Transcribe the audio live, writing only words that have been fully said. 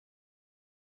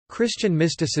Christian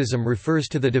mysticism refers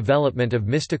to the development of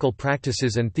mystical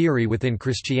practices and theory within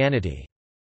Christianity.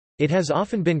 It has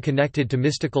often been connected to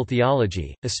mystical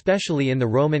theology, especially in the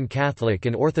Roman Catholic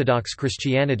and Orthodox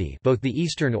Christianity, both the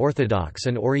Eastern Orthodox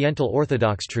and Oriental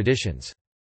Orthodox traditions.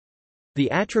 The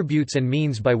attributes and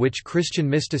means by which Christian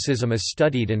mysticism is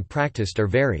studied and practiced are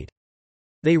varied.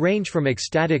 They range from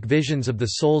ecstatic visions of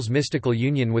the soul's mystical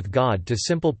union with God to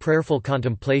simple prayerful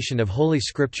contemplation of Holy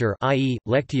Scripture, i.e.,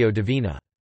 Lectio Divina.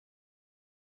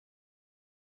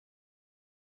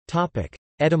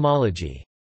 Etymology.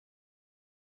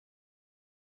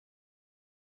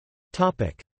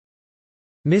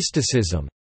 Mysticism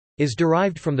is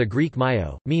derived from the Greek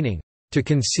myo, meaning to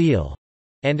conceal,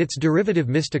 and its derivative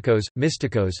mystikos,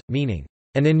 mystikos, meaning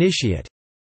an initiate.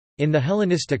 In the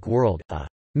Hellenistic world, a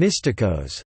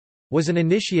mystikos was an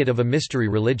initiate of a mystery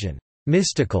religion.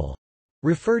 Mystical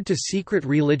referred to secret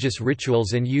religious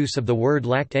rituals, and use of the word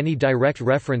lacked any direct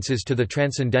references to the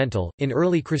transcendental. In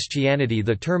early Christianity,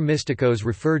 the term mystikos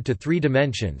referred to three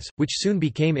dimensions, which soon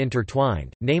became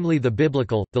intertwined, namely the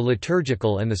biblical, the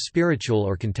liturgical, and the spiritual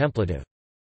or contemplative.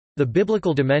 The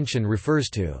biblical dimension refers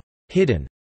to hidden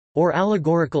or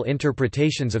allegorical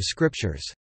interpretations of scriptures.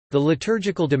 The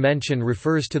liturgical dimension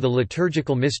refers to the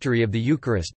liturgical mystery of the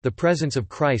Eucharist, the presence of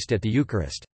Christ at the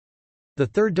Eucharist. The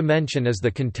third dimension is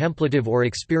the contemplative or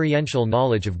experiential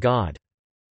knowledge of God.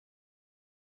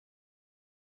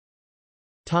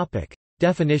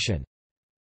 Definition.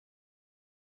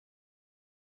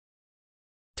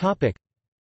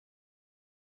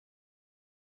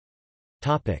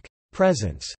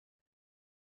 Presence.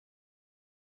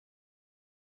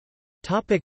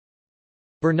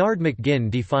 Bernard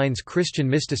McGinn defines Christian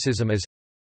mysticism as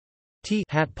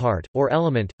hat part, or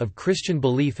element, of Christian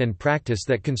belief and practice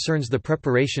that concerns the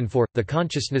preparation for, the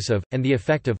consciousness of, and the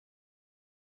effect of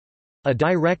a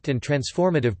direct and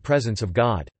transformative presence of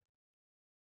God.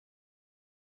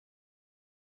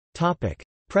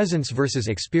 Presence versus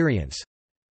experience.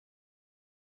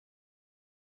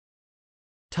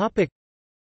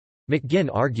 McGinn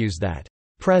argues that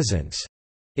presence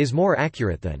is more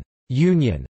accurate than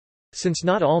union, since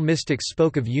not all mystics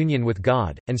spoke of union with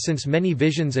God, and since many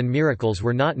visions and miracles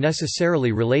were not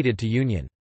necessarily related to union.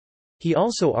 He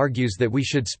also argues that we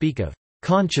should speak of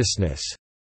consciousness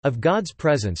of God's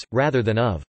presence, rather than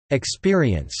of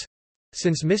experience,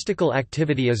 since mystical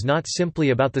activity is not simply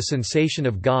about the sensation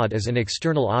of God as an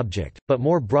external object, but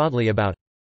more broadly about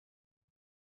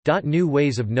new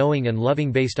ways of knowing and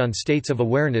loving based on states of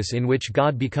awareness in which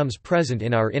God becomes present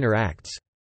in our inner acts.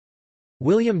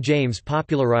 William James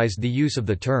popularized the use of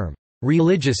the term,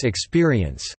 religious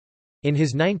experience, in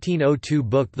his 1902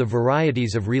 book The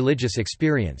Varieties of Religious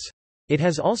Experience. It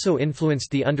has also influenced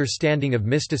the understanding of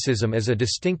mysticism as a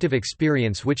distinctive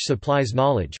experience which supplies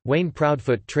knowledge. Wayne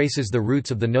Proudfoot traces the roots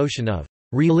of the notion of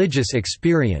religious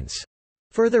experience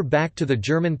further back to the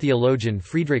German theologian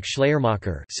Friedrich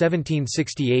Schleiermacher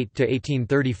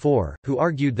 (1768–1834), who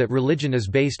argued that religion is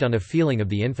based on a feeling of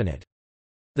the infinite.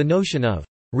 The notion of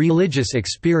religious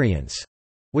experience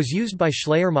was used by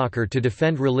Schleiermacher to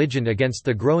defend religion against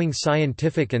the growing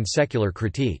scientific and secular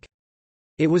critique.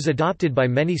 It was adopted by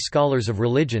many scholars of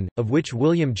religion, of which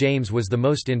William James was the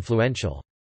most influential.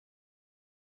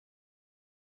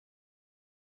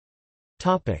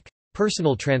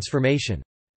 Personal transformation.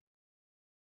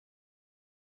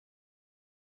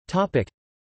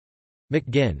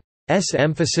 McGinn's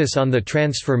emphasis on the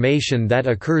transformation that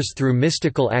occurs through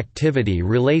mystical activity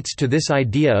relates to this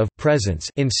idea of presence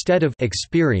instead of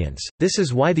experience. This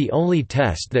is why the only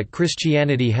test that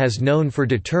Christianity has known for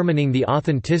determining the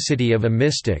authenticity of a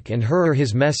mystic and her or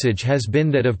his message has been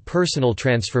that of personal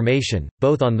transformation,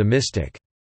 both on the mystic's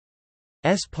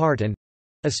part and,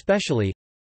 especially,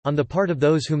 on the part of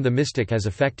those whom the mystic has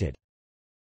affected.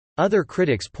 Other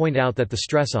critics point out that the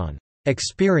stress on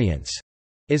experience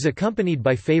is accompanied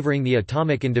by favoring the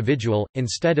atomic individual,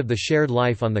 instead of the shared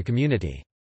life on the community.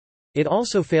 It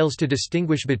also fails to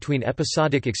distinguish between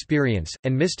episodic experience,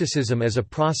 and mysticism as a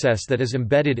process that is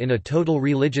embedded in a total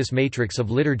religious matrix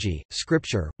of liturgy,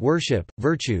 scripture, worship,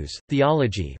 virtues,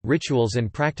 theology, rituals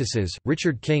and practices.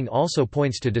 Richard King also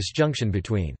points to disjunction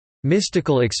between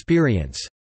mystical experience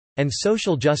and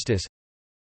social justice.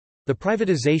 The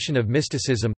privatization of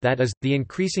mysticism, that is, the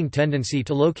increasing tendency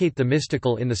to locate the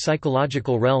mystical in the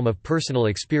psychological realm of personal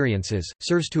experiences,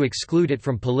 serves to exclude it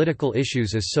from political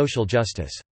issues as social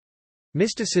justice.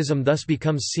 Mysticism thus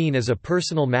becomes seen as a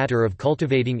personal matter of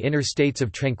cultivating inner states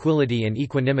of tranquility and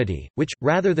equanimity, which,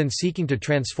 rather than seeking to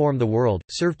transform the world,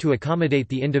 serve to accommodate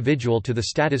the individual to the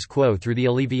status quo through the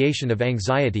alleviation of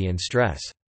anxiety and stress.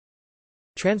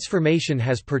 Transformation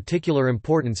has particular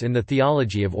importance in the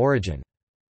theology of origin.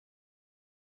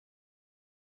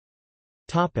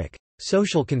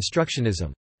 Social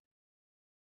constructionism.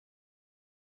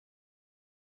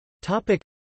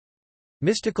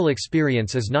 Mystical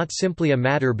experience is not simply a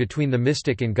matter between the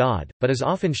mystic and God, but is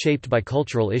often shaped by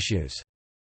cultural issues.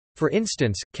 For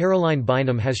instance, Caroline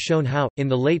Bynum has shown how, in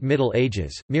the late Middle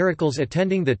Ages, miracles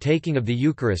attending the taking of the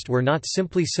Eucharist were not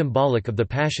simply symbolic of the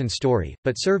Passion story,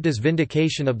 but served as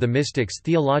vindication of the mystic's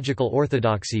theological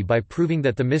orthodoxy by proving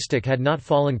that the mystic had not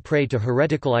fallen prey to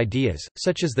heretical ideas,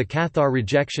 such as the Cathar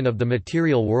rejection of the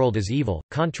material world as evil,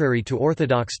 contrary to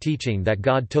orthodox teaching that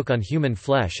God took on human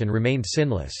flesh and remained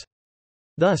sinless.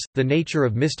 Thus, the nature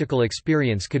of mystical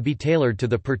experience could be tailored to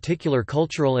the particular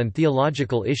cultural and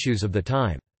theological issues of the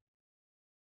time.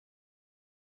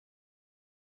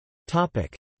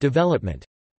 Development.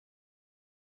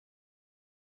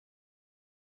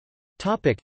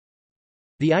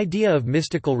 The idea of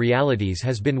mystical realities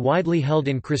has been widely held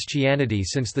in Christianity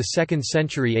since the 2nd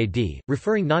century AD,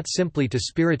 referring not simply to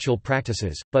spiritual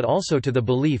practices, but also to the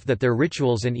belief that their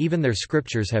rituals and even their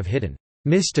scriptures have hidden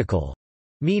mystical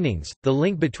meanings. The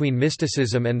link between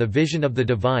mysticism and the vision of the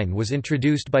divine was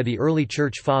introduced by the early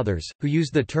Church Fathers, who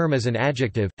used the term as an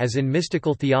adjective, as in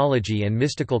mystical theology and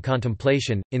mystical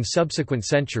contemplation. In subsequent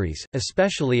centuries,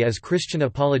 especially as Christian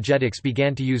apologetics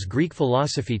began to use Greek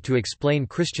philosophy to explain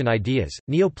Christian ideas,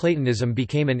 Neoplatonism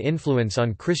became an influence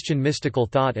on Christian mystical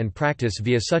thought and practice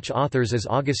via such authors as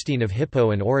Augustine of Hippo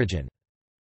and Origen.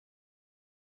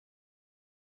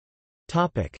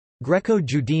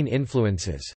 Greco-Judean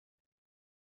influences.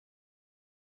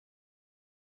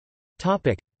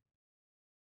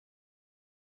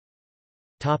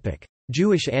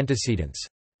 Jewish antecedents.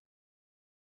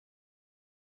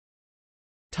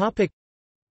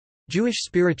 Jewish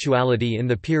spirituality in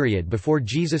the period before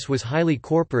Jesus was highly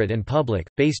corporate and public,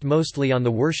 based mostly on the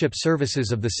worship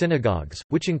services of the synagogues,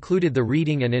 which included the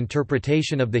reading and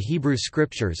interpretation of the Hebrew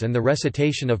Scriptures and the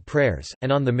recitation of prayers,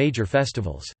 and on the major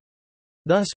festivals.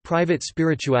 Thus, private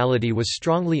spirituality was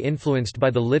strongly influenced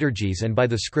by the liturgies and by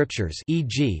the scriptures,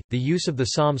 e.g., the use of the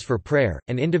Psalms for prayer,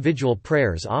 and individual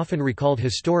prayers often recalled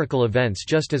historical events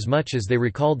just as much as they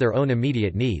recalled their own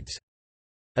immediate needs.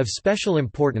 Of special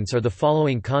importance are the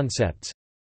following concepts: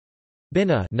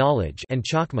 Bina, knowledge, and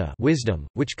chakma, wisdom,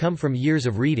 which come from years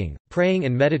of reading, praying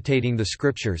and meditating the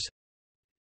scriptures.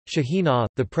 Shekhinah,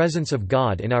 the presence of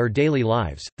God in our daily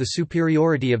lives, the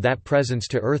superiority of that presence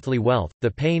to earthly wealth, the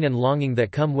pain and longing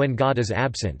that come when God is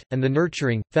absent, and the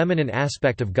nurturing, feminine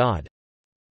aspect of God.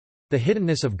 The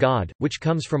hiddenness of God, which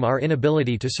comes from our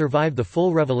inability to survive the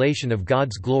full revelation of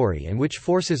God's glory and which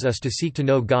forces us to seek to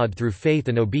know God through faith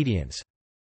and obedience.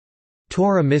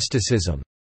 Torah mysticism,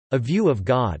 a view of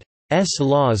God's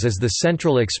laws as the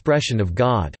central expression of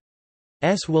God's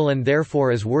will and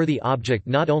therefore as worthy object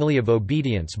not only of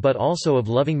obedience but also of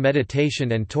loving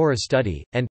meditation and Torah study,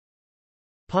 and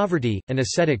poverty, an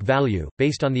ascetic value,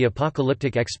 based on the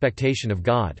apocalyptic expectation of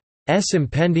God's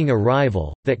impending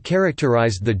arrival, that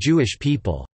characterized the Jewish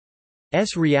people's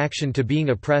reaction to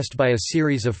being oppressed by a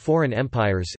series of foreign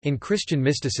empires. In Christian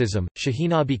mysticism,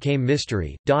 Shekhinah became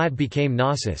mystery, Da'at became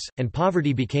gnosis, and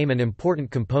poverty became an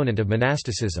important component of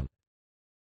monasticism.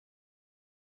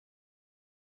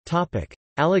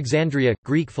 Alexandria,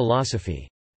 Greek philosophy.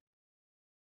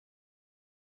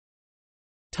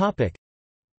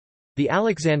 The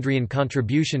Alexandrian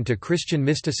contribution to Christian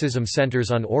mysticism centers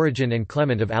on Origen and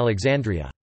Clement of Alexandria.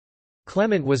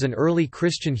 Clement was an early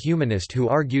Christian humanist who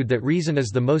argued that reason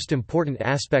is the most important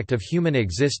aspect of human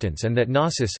existence and that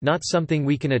gnosis, not something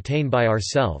we can attain by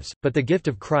ourselves, but the gift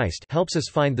of Christ, helps us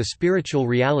find the spiritual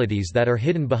realities that are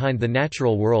hidden behind the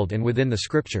natural world and within the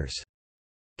scriptures.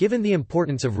 Given the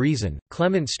importance of reason,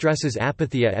 Clement stresses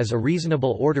apatheia as a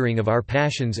reasonable ordering of our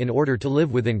passions in order to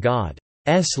live within God's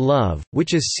love,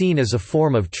 which is seen as a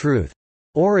form of truth.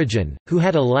 Origen, who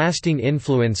had a lasting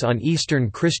influence on Eastern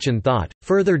Christian thought,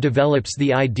 further develops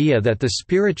the idea that the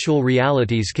spiritual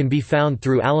realities can be found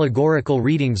through allegorical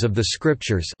readings of the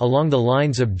scriptures along the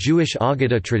lines of Jewish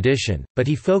Aggadah tradition, but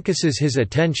he focuses his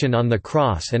attention on the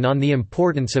cross and on the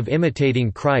importance of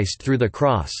imitating Christ through the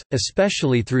cross,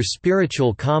 especially through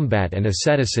spiritual combat and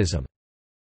asceticism.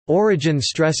 Origen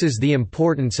stresses the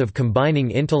importance of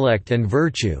combining intellect and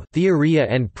virtue, theoria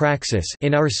and praxis,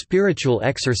 in our spiritual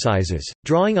exercises,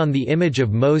 drawing on the image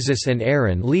of Moses and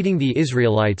Aaron leading the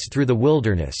Israelites through the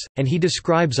wilderness, and he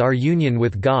describes our union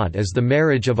with God as the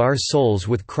marriage of our souls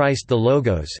with Christ the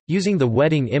Logos, using the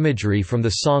wedding imagery from the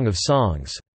Song of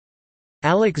Songs.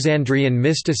 Alexandrian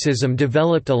mysticism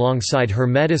developed alongside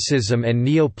Hermeticism and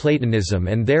Neoplatonism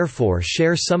and therefore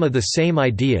share some of the same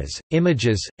ideas,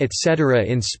 images, etc.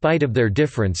 In spite of their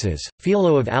differences.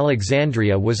 Philo of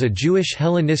Alexandria was a Jewish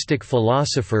Hellenistic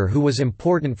philosopher who was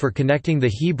important for connecting the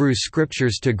Hebrew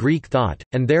scriptures to Greek thought,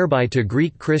 and thereby to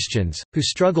Greek Christians, who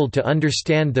struggled to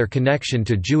understand their connection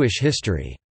to Jewish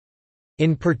history.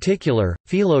 In particular,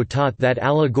 Philo taught that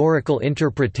allegorical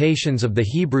interpretations of the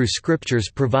Hebrew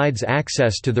scriptures provides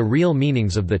access to the real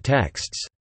meanings of the texts.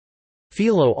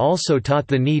 Philo also taught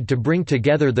the need to bring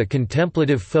together the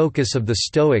contemplative focus of the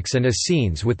Stoics and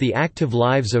Essenes with the active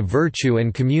lives of virtue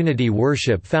and community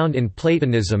worship found in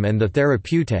Platonism and the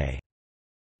Therapeutae.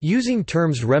 Using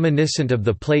terms reminiscent of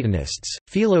the Platonists,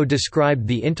 Philo described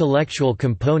the intellectual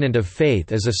component of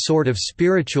faith as a sort of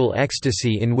spiritual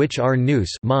ecstasy in which our nous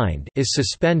mind is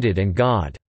suspended and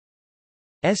God's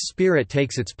spirit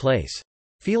takes its place.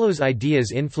 Philo's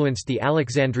ideas influenced the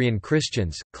Alexandrian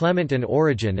Christians, Clement and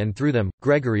Origen, and through them,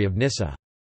 Gregory of Nyssa.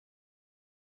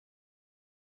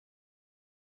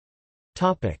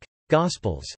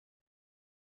 Gospels.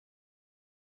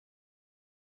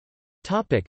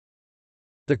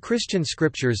 The Christian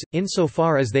scriptures,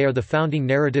 insofar as they are the founding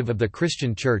narrative of the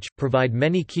Christian Church, provide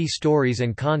many key stories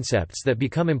and concepts that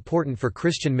become important for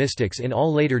Christian mystics in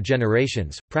all later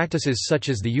generations. Practices such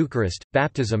as the Eucharist,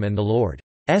 baptism, and the Lord's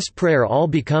Prayer all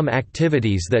become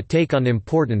activities that take on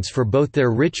importance for both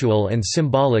their ritual and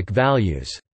symbolic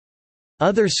values.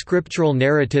 Other scriptural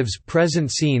narratives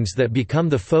present scenes that become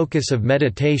the focus of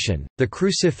meditation. The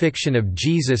crucifixion of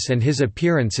Jesus and his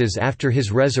appearances after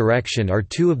his resurrection are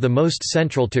two of the most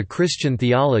central to Christian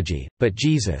theology, but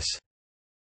Jesus'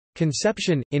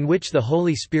 conception, in which the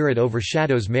Holy Spirit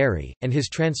overshadows Mary, and his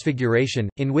transfiguration,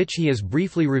 in which he is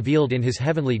briefly revealed in his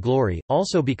heavenly glory,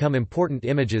 also become important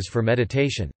images for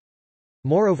meditation.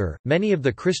 Moreover, many of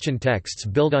the Christian texts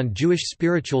build on Jewish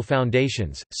spiritual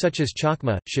foundations, such as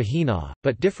Chakma, Shekhinah,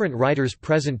 but different writers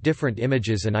present different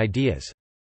images and ideas.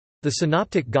 The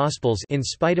Synoptic Gospels, in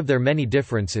spite of their many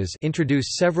differences,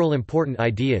 introduce several important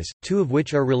ideas, two of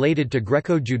which are related to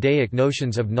Greco-Judaic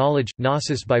notions of knowledge,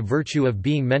 gnosis by virtue of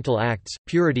being mental acts,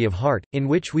 purity of heart, in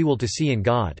which we will to see in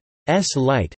God's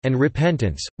light, and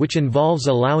repentance, which involves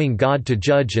allowing God to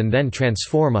judge and then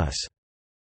transform us.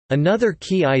 Another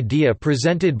key idea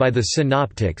presented by the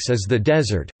Synoptics is the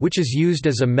desert, which is used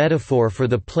as a metaphor for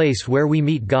the place where we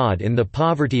meet God in the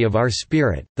poverty of our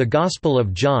spirit. The Gospel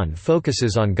of John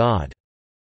focuses on God's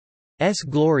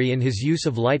glory in his use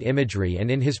of light imagery and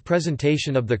in his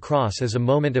presentation of the cross as a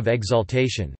moment of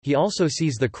exaltation. He also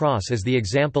sees the cross as the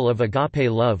example of agape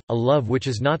love, a love which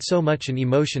is not so much an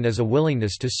emotion as a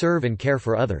willingness to serve and care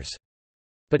for others.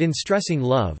 But in stressing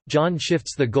love, John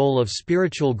shifts the goal of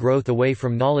spiritual growth away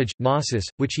from knowledge, gnosis,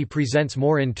 which he presents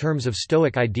more in terms of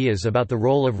Stoic ideas about the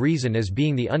role of reason as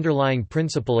being the underlying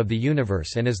principle of the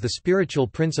universe and as the spiritual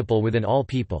principle within all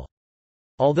people.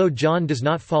 Although John does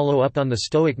not follow up on the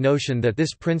Stoic notion that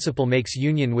this principle makes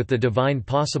union with the divine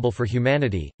possible for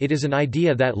humanity, it is an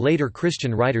idea that later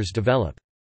Christian writers develop.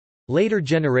 Later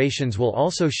generations will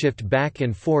also shift back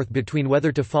and forth between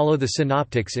whether to follow the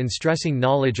Synoptics in stressing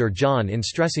knowledge or John in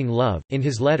stressing love. In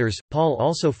his letters, Paul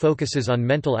also focuses on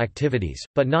mental activities,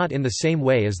 but not in the same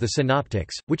way as the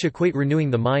Synoptics, which equate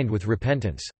renewing the mind with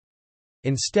repentance.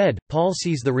 Instead, Paul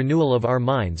sees the renewal of our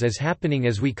minds as happening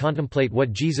as we contemplate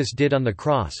what Jesus did on the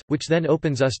cross, which then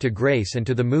opens us to grace and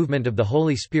to the movement of the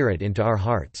Holy Spirit into our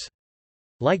hearts.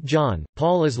 Like John,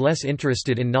 Paul is less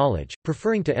interested in knowledge,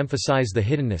 preferring to emphasize the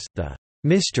hiddenness, the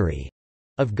mystery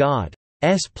of God's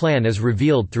plan as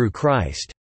revealed through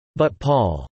Christ. But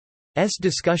Paul's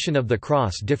discussion of the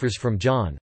cross differs from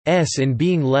John's in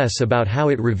being less about how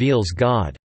it reveals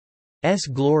God's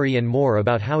glory and more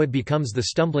about how it becomes the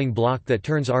stumbling block that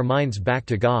turns our minds back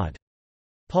to God.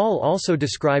 Paul also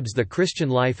describes the Christian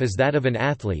life as that of an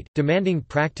athlete, demanding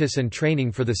practice and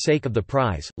training for the sake of the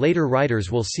prize. Later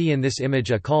writers will see in this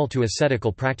image a call to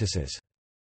ascetical practices.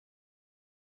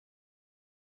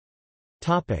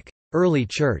 Topic: Early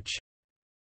Church.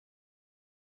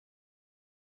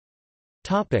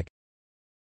 Topic: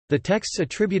 The texts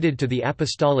attributed to the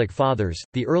Apostolic Fathers,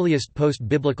 the earliest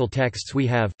post-biblical texts we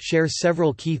have, share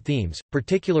several key themes,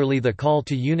 particularly the call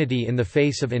to unity in the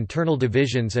face of internal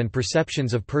divisions and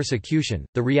perceptions of persecution,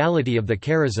 the reality of the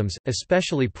charisms,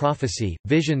 especially prophecy,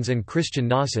 visions and Christian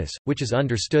gnosis, which is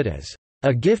understood as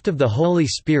a gift of the Holy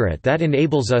Spirit that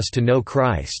enables us to know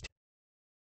Christ,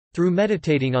 through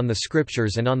meditating on the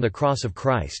Scriptures and on the cross of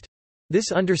Christ.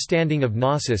 This understanding of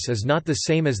gnosis is not the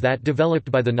same as that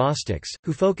developed by the Gnostics,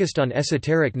 who focused on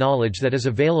esoteric knowledge that is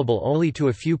available only to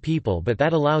a few people but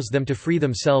that allows them to free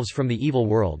themselves from the evil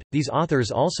world. These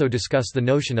authors also discuss the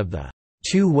notion of the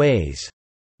two ways,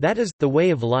 that is, the way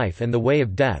of life and the way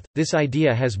of death. This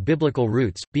idea has biblical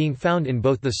roots, being found in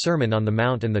both the Sermon on the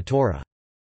Mount and the Torah.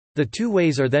 The two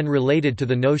ways are then related to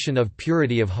the notion of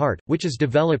purity of heart, which is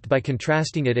developed by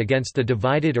contrasting it against the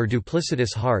divided or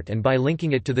duplicitous heart and by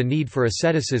linking it to the need for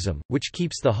asceticism, which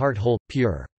keeps the heart whole,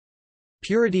 pure.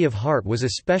 Purity of heart was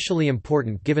especially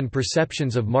important given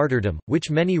perceptions of martyrdom,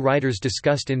 which many writers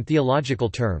discussed in theological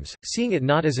terms, seeing it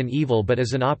not as an evil but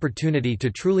as an opportunity to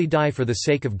truly die for the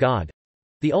sake of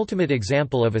God—the ultimate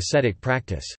example of ascetic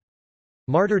practice.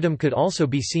 Martyrdom could also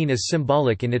be seen as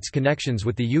symbolic in its connections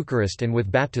with the Eucharist and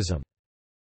with baptism.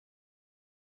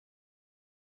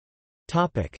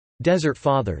 Desert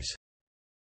Fathers.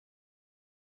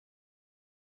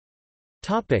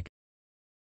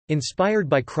 Inspired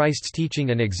by Christ's teaching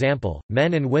and example,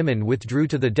 men and women withdrew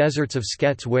to the deserts of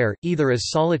Skets where, either as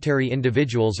solitary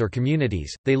individuals or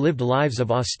communities, they lived lives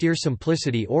of austere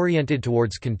simplicity oriented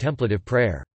towards contemplative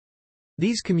prayer.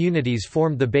 These communities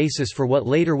formed the basis for what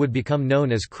later would become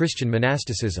known as Christian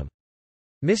monasticism.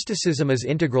 Mysticism is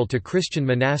integral to Christian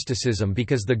monasticism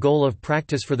because the goal of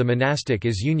practice for the monastic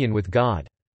is union with God.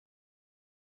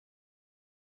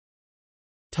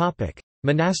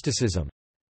 Monasticism.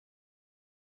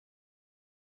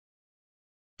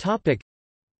 The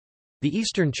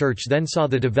Eastern Church then saw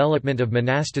the development of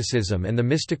monasticism and the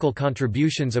mystical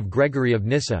contributions of Gregory of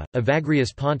Nyssa,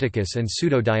 Evagrius Ponticus and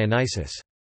Pseudo-Dionysius.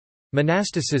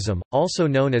 Monasticism, also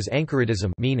known as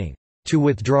anchoritism, meaning to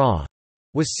withdraw,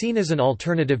 was seen as an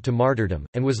alternative to martyrdom,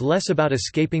 and was less about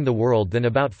escaping the world than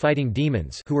about fighting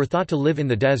demons who were thought to live in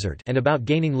the desert and about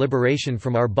gaining liberation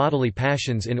from our bodily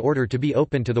passions in order to be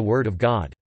open to the Word of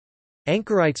God.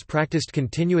 Anchorites practiced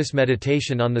continuous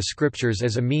meditation on the Scriptures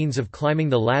as a means of climbing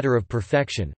the ladder of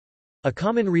perfection—a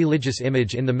common religious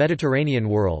image in the Mediterranean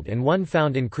world and one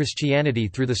found in Christianity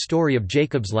through the story of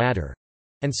Jacob's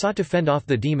ladder—and sought to fend off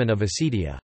the demon of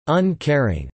acedia,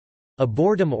 uncaring, a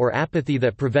boredom or apathy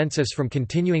that prevents us from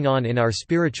continuing on in our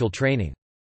spiritual training.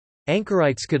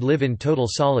 Anchorites could live in total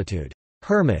solitude,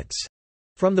 hermits,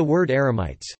 from the word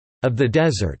eremites, of the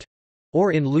desert,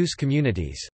 or in loose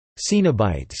communities,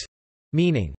 cenobites,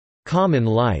 meaning common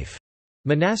life.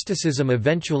 Monasticism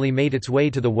eventually made its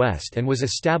way to the West and was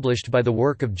established by the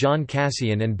work of John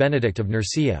Cassian and Benedict of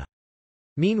Nursia.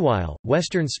 Meanwhile,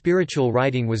 Western spiritual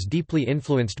writing was deeply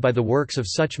influenced by the works of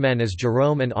such men as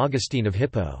Jerome and Augustine of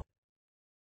Hippo.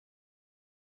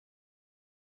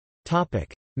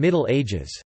 Middle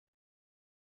Ages.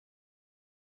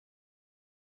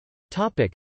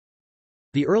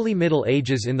 The early Middle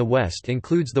Ages in the West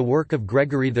includes the work of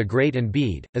Gregory the Great and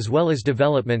Bede, as well as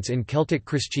developments in Celtic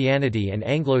Christianity and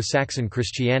Anglo-Saxon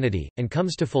Christianity, and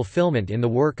comes to fulfillment in the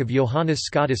work of Johannes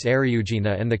Scotus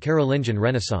Eriugena and the Carolingian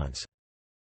Renaissance.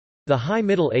 The High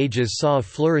Middle Ages saw a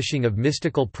flourishing of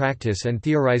mystical practice and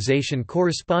theorization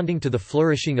corresponding to the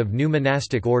flourishing of new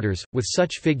monastic orders, with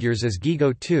such figures as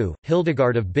Guigo II,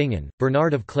 Hildegard of Bingen,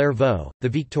 Bernard of Clairvaux, the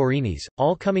Victorines,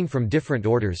 all coming from different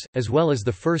orders, as well as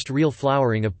the first real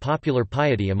flowering of popular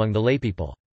piety among the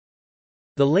laypeople.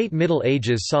 The late Middle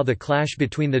Ages saw the clash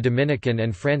between the Dominican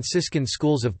and Franciscan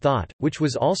schools of thought, which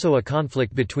was also a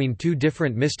conflict between two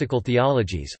different mystical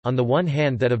theologies, on the one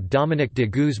hand that of Dominic de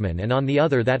Guzman and on the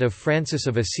other that of Francis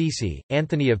of Assisi,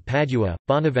 Anthony of Padua,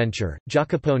 Bonaventure,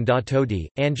 Jacopone da Todi,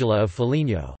 Angela of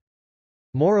Foligno.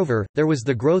 Moreover, there was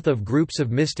the growth of groups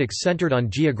of mystics centered on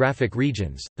geographic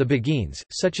regions, the Beguines,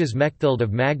 such as Mechthild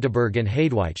of Magdeburg and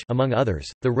Heydwijk among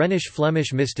others, the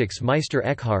Rhenish-Flemish mystics Meister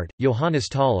Eckhart, Johannes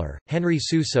Tauler, Henry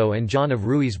Suso and John of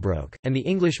Ruysbroek, and the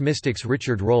English mystics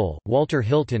Richard Rolle, Walter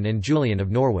Hilton and Julian of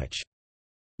Norwich.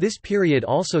 This period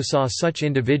also saw such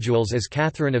individuals as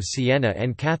Catherine of Siena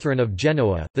and Catherine of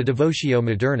Genoa, the Devotio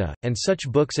Moderna, and such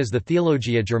books as the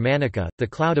Theologia Germanica, the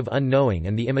Cloud of Unknowing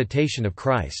and the Imitation of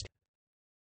Christ.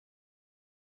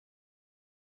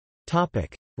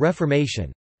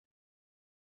 Reformation.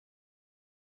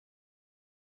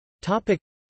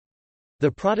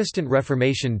 The Protestant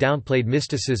Reformation downplayed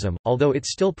mysticism, although it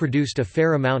still produced a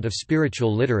fair amount of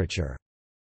spiritual literature.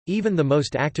 Even the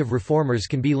most active reformers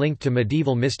can be linked to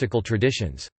medieval mystical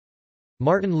traditions.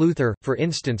 Martin Luther, for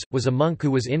instance, was a monk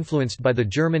who was influenced by the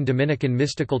German Dominican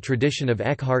mystical tradition of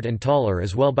Eckhart and Tauler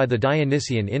as well by the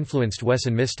Dionysian-influenced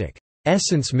Wesson mystic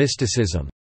essence mysticism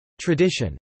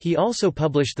tradition. He also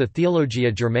published the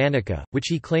Theologia Germanica, which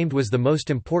he claimed was the most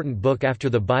important book after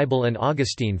the Bible and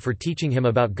Augustine for teaching him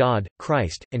about God,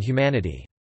 Christ, and humanity.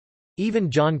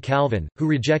 Even John Calvin, who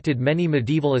rejected many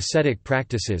medieval ascetic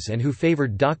practices and who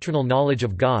favored doctrinal knowledge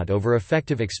of God over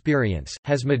affective experience,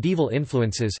 has medieval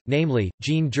influences, namely,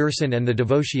 Jean Gerson and the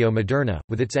Devotio Moderna,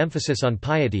 with its emphasis on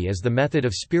piety as the method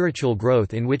of spiritual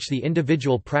growth in which the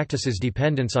individual practices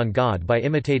dependence on God by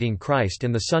imitating Christ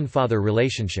and the Son-Father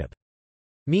relationship.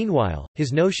 Meanwhile,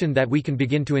 his notion that we can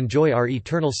begin to enjoy our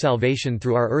eternal salvation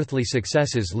through our earthly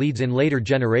successes leads in later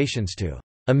generations to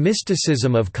a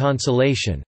mysticism of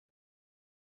consolation.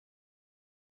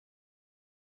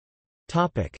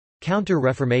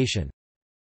 Counter-Reformation.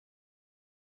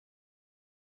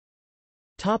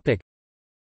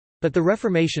 But the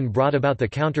Reformation brought about the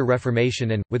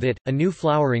Counter-Reformation and, with it, a new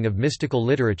flowering of mystical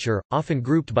literature, often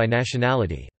grouped by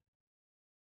nationality.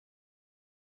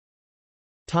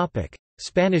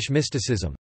 Spanish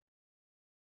mysticism.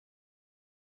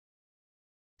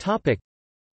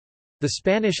 The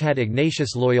Spanish had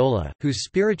Ignatius Loyola, whose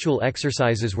spiritual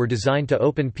exercises were designed to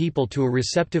open people to a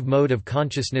receptive mode of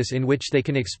consciousness in which they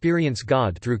can experience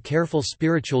God through careful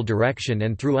spiritual direction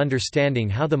and through understanding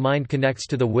how the mind connects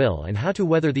to the will and how to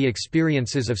weather the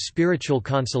experiences of spiritual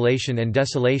consolation and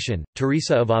desolation.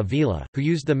 Teresa of Avila, who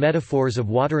used the metaphors of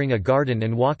watering a garden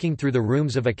and walking through the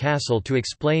rooms of a castle to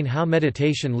explain how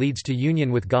meditation leads to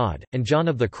union with God, and John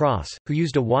of the Cross, who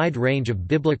used a wide range of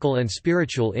biblical and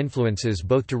spiritual influences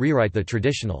both to rewrite the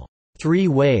traditional three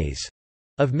ways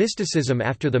of mysticism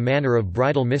after the manner of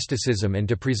bridal mysticism and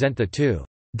to present the two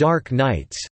dark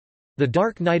nights, the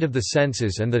dark night of the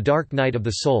senses and the dark night of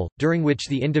the soul, during which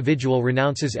the individual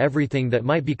renounces everything that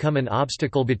might become an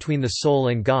obstacle between the soul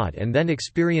and God and then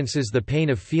experiences the pain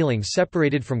of feeling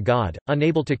separated from God,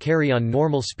 unable to carry on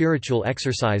normal spiritual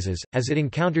exercises, as it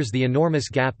encounters the enormous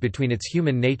gap between its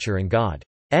human nature and God.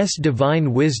 S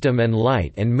divine wisdom and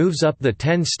light and moves up the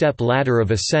 10-step ladder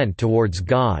of ascent towards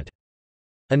God.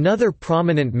 Another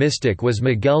prominent mystic was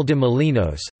Miguel de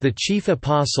Molinos, the chief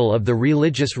apostle of the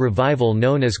religious revival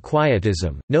known as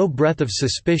Quietism. No breath of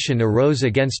suspicion arose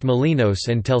against Molinos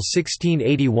until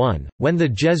 1681, when the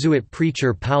Jesuit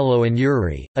preacher Paulo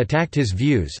Agnuri attacked his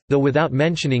views, though without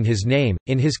mentioning his name,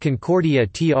 in his Concordia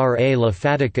tra la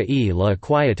fatica e la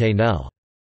quiete nel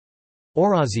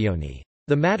Orazioni.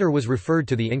 The matter was referred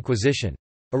to the Inquisition.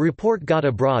 A report got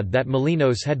abroad that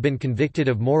Molinos had been convicted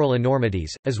of moral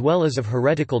enormities, as well as of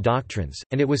heretical doctrines,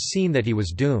 and it was seen that he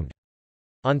was doomed.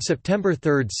 On September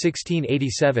 3,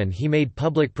 1687 he made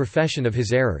public profession of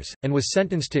his errors, and was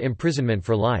sentenced to imprisonment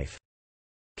for life.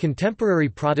 Contemporary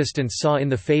Protestants saw in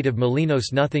the fate of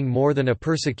Molinos nothing more than a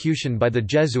persecution by the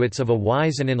Jesuits of a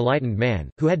wise and enlightened man,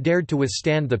 who had dared to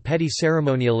withstand the petty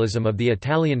ceremonialism of the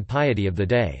Italian piety of the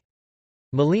day.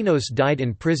 Molinos died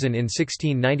in prison in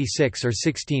 1696 or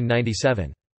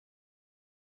 1697.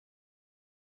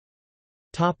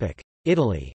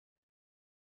 Italy.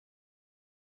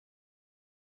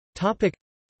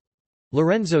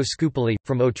 Lorenzo Scupoli,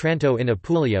 from Otranto in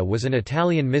Apulia, was an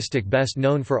Italian mystic best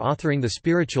known for authoring The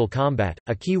Spiritual Combat,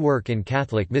 a key work in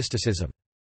Catholic mysticism.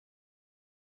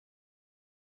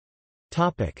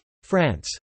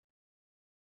 France.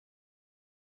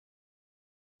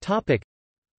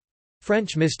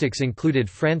 French mystics included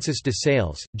Francis de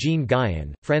Sales, Jean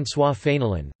Guyon, François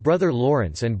Fénelon, Brother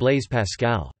Lawrence and Blaise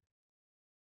Pascal.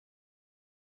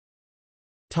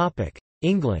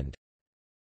 England.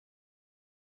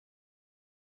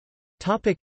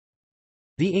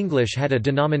 The English had a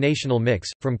denominational mix,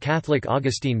 from Catholic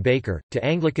Augustine Baker, to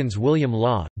Anglicans William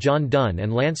Law, John Donne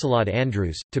and Lancelot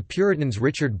Andrewes, to Puritans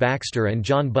Richard Baxter and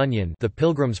John Bunyan, the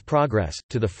Pilgrim's Progress,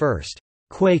 to the first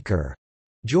Quaker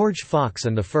George Fox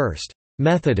and the first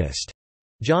Methodist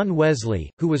John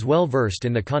Wesley, who was well versed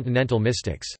in the continental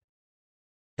mystics.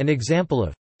 An example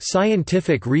of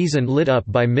scientific reason lit up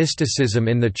by mysticism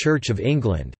in the Church of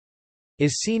England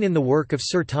is seen in the work of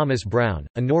Sir Thomas Browne,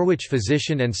 a Norwich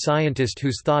physician and scientist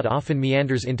whose thought often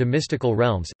meanders into mystical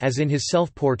realms, as in his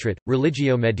self-portrait,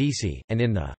 Religio Medici, and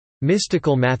in the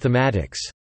mystical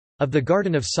mathematics of the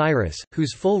Garden of Cyrus,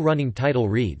 whose full running title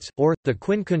reads, or, the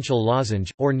quincuncial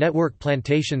lozenge, or network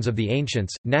plantations of the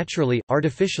ancients, naturally,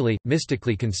 artificially,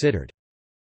 mystically considered.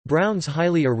 Browne's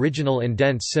highly original and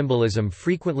dense symbolism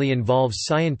frequently involves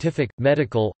scientific,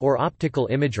 medical, or optical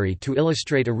imagery to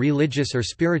illustrate a religious or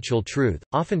spiritual truth,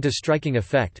 often to striking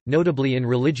effect, notably in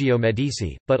Religio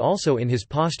Medici, but also in his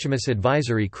posthumous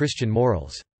advisory Christian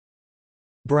Morals.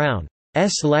 Browne's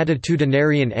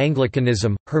latitudinarian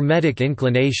Anglicanism, Hermetic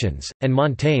inclinations, and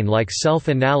Montaigne-like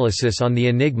self-analysis on the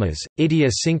enigmas,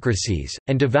 idiosyncrasies,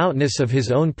 and devoutness of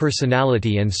his own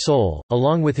personality and soul,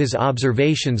 along with his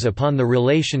observations upon the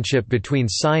relationship between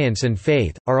science and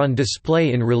faith, are on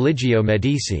display in Religio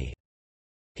Medici.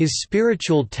 His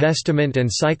spiritual testament and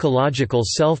psychological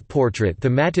self-portrait,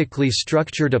 thematically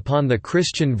structured upon the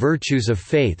Christian virtues of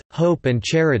faith, hope and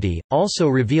charity, also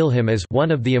reveal him as one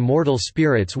of the immortal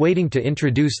spirits waiting to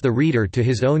introduce the reader to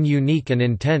his own unique and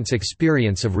intense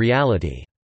experience of reality.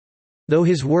 Though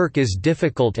his work is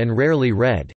difficult and rarely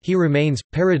read, he remains,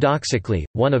 paradoxically,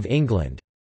 one of England's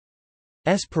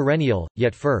perennial,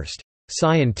 yet first,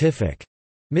 scientific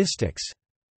mystics.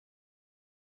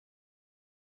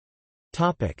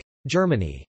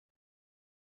 Germany.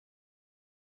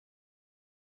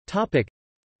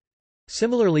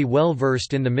 Similarly well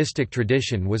versed in the mystic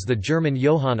tradition was the German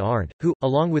Johann Arndt, who,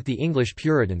 along with the English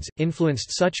Puritans,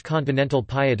 influenced such continental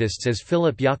pietists as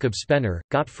Philipp Jakob Spener,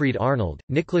 Gottfried Arnold,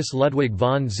 Nicholas Ludwig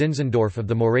von Zinzendorf of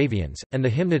the Moravians, and the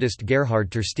hymnodist Gerhard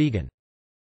Tersteegen.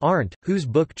 Arndt, whose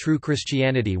book True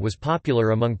Christianity was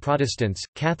popular among Protestants,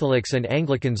 Catholics and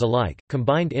Anglicans alike,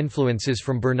 combined influences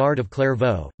from Bernard of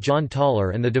Clairvaux, John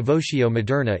Tauler and the Devotio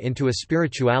Moderna into a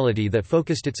spirituality that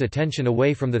focused its attention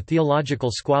away from the theological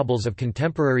squabbles of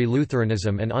contemporary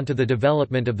Lutheranism and onto the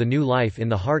development of the new life in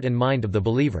the heart and mind of the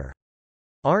believer.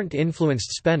 Arndt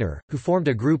influenced Spener, who formed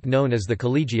a group known as the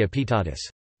Collegia Pietatis,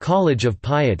 College of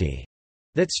Piety,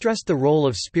 that stressed the role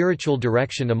of spiritual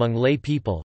direction among lay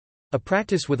people, a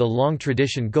practice with a long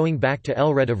tradition going back to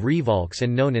Elred of Revalks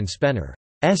and known in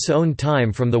Spener's own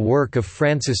time from the work of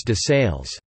Francis de Sales.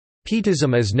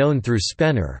 Pietism as known through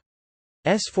Spener's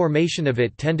formation of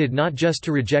it tended not just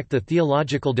to reject the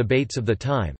theological debates of the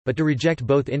time, but to reject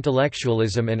both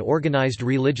intellectualism and organized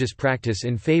religious practice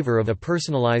in favor of a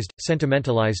personalized,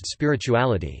 sentimentalized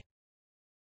spirituality.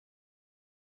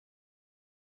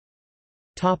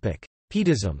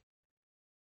 Pietism.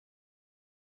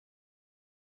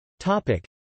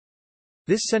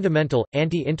 This sentimental,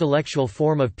 anti-intellectual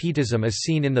form of Pietism is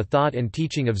seen in the thought and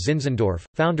teaching of Zinzendorf,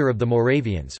 founder of the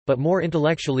Moravians, but more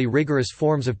intellectually rigorous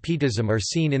forms of Pietism are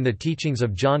seen in the teachings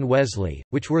of John Wesley,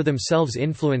 which were themselves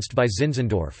influenced by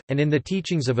Zinzendorf, and in the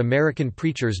teachings of American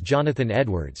preachers Jonathan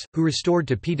Edwards, who restored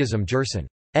to Pietism Gerson's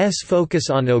focus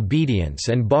on obedience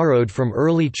and borrowed from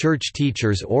early church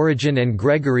teachers Origen and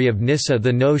Gregory of Nyssa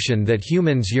the notion that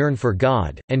humans yearn for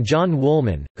God, and John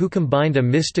Woolman, who combined a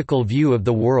mystical view of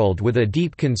the world with a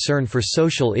deep concern for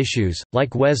social issues.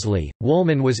 Like Wesley,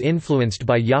 Woolman was influenced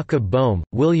by Jacob Boehme,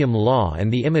 William Law and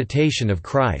the Imitation of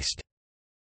Christ.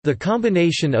 The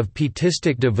combination of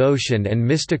pietistic devotion and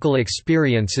mystical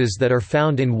experiences that are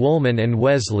found in Woolman and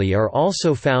Wesley are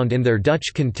also found in their Dutch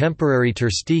contemporary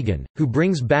Tersteegen, who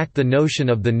brings back the notion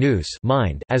of the nous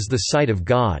mind as the sight of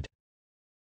God's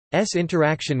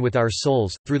interaction with our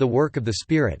souls. Through the work of the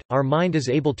Spirit, our mind is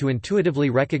able to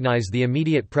intuitively recognize the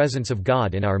immediate presence of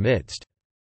God in our midst.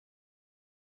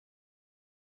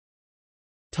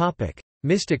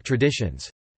 Mystic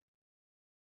traditions.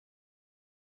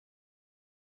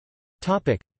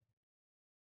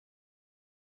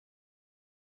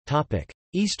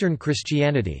 Eastern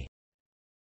Christianity.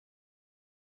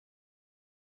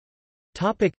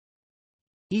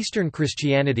 Eastern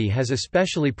Christianity has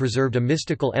especially preserved a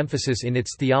mystical emphasis in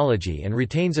its theology and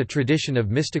retains a tradition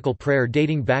of mystical prayer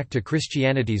dating back to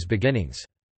Christianity's beginnings.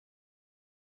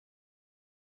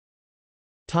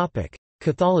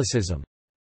 Catholicism.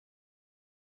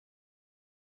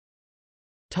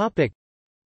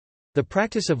 The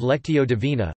practice of Lectio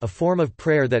Divina, a form of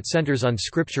prayer that centers on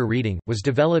scripture reading, was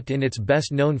developed in its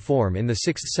best-known form in the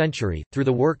 6th century, through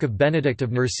the work of Benedict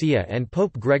of Nursia and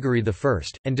Pope Gregory I,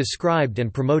 and described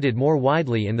and promoted more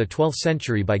widely in the 12th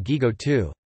century by Guigo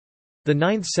II. The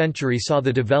 9th century saw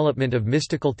the development of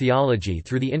mystical theology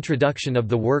through the introduction of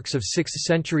the works of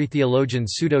 6th-century theologian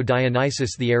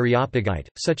Pseudo-Dionysius the Areopagite,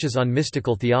 such as On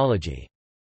Mystical Theology.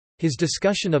 His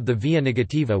discussion of the Via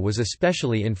Negativa was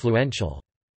especially influential.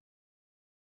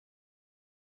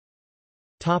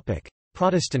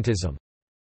 Protestantism.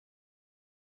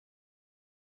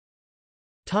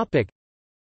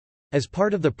 As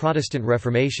part of the Protestant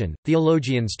Reformation,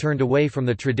 theologians turned away from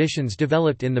the traditions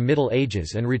developed in the Middle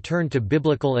Ages and returned to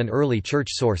biblical and early church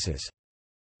sources.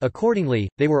 Accordingly,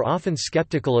 they were often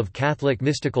skeptical of Catholic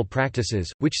mystical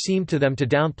practices, which seemed to them to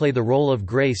downplay the role of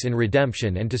grace in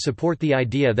redemption and to support the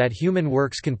idea that human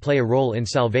works can play a role in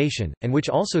salvation, and which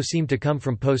also seemed to come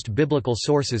from post-biblical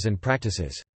sources and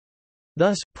practices.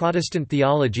 Thus, Protestant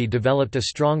theology developed a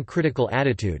strong critical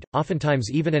attitude, oftentimes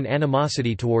even an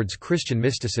animosity towards Christian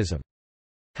mysticism.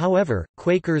 However,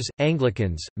 Quakers,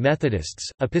 Anglicans, Methodists,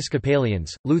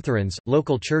 Episcopalians, Lutherans,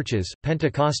 local churches,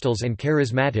 Pentecostals and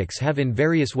Charismatics have in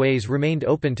various ways remained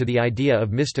open to the idea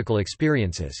of mystical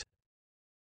experiences.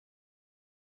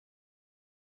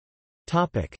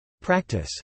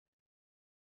 Practice.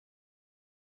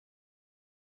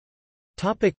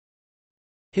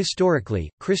 Historically,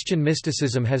 Christian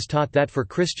mysticism has taught that for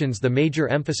Christians the major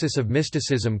emphasis of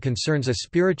mysticism concerns a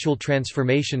spiritual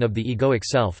transformation of the egoic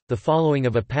self, the following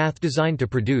of a path designed to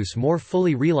produce more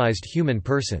fully realized human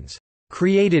persons,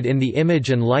 created in the image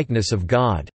and likeness of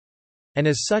God, and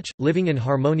as such, living in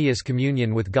harmonious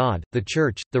communion with God, the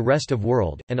Church, the rest of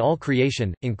world, and all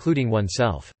creation, including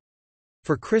oneself.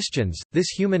 For Christians, this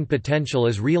human potential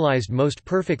is realized most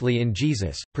perfectly in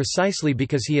Jesus, precisely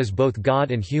because he is both God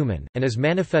and human, and is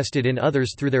manifested in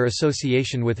others through their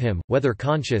association with him, whether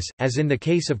conscious, as in the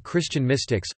case of Christian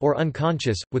mystics, or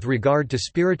unconscious, with regard to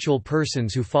spiritual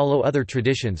persons who follow other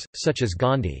traditions, such as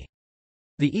Gandhi.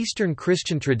 The Eastern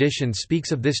Christian tradition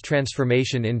speaks of this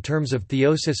transformation in terms of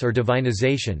theosis or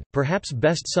divinization, perhaps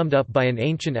best summed up by an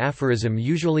ancient aphorism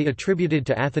usually attributed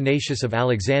to Athanasius of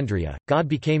Alexandria: God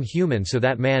became human so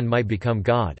that man might become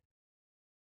God.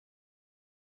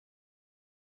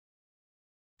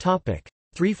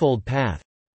 Threefold path.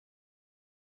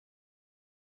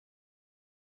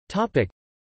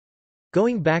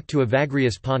 Going back to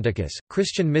Evagrius Ponticus,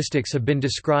 Christian mystics have been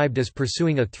described as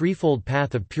pursuing a threefold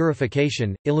path of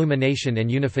purification, illumination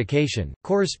and unification,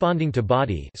 corresponding to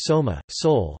body soma,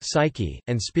 soul psyche,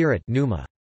 and spirit pneuma.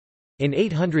 In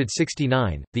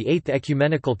 869, the Eighth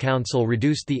Ecumenical Council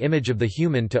reduced the image of the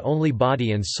human to only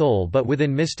body and soul, but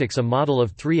within mystics a model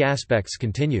of three aspects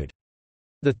continued.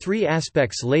 The three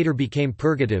aspects later became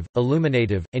purgative,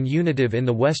 illuminative, and unitive in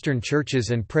the Western churches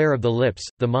and prayer of the lips,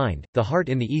 the mind, the heart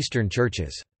in the Eastern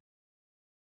churches.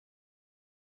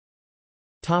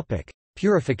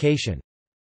 Purification.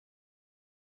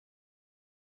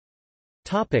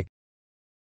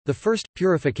 The first,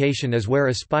 purification, is where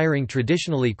aspiring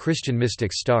traditionally Christian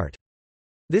mystics start.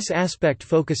 This aspect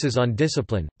focuses on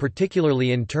discipline,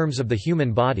 particularly in terms of the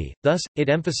human body, thus, it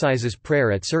emphasizes prayer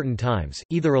at certain times,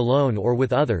 either alone or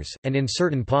with others, and in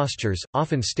certain postures,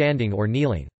 often standing or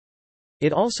kneeling.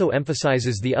 It also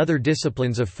emphasizes the other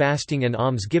disciplines of fasting and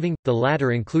almsgiving, the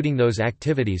latter including those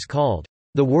activities called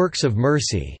the works of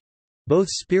mercy, both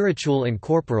spiritual and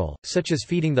corporal, such as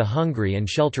feeding the hungry and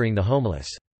sheltering the homeless.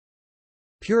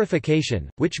 Purification,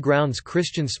 which grounds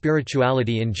Christian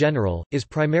spirituality in general, is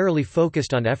primarily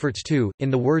focused on efforts to,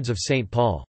 in the words of St.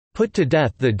 Paul, "put to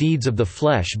death the deeds of the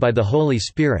flesh by the Holy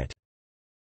Spirit."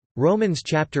 Romans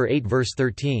chapter 8 verse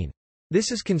 13.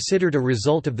 This is considered a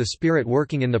result of the Spirit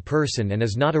working in the person and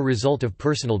is not a result of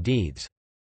personal deeds.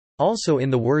 Also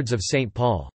in the words of St.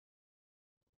 Paul,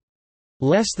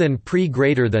 less than pre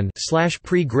greater than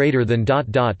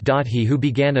he who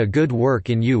began a good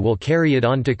work in you will carry it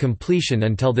on to completion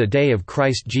until the day of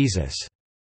Christ Jesus.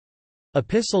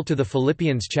 Epistle to the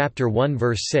Philippians chapter 1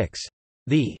 verse 6.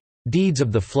 The deeds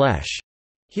of the flesh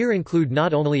here include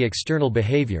not only external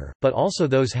behavior, but also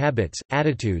those habits,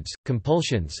 attitudes,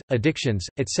 compulsions, addictions,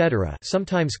 etc.,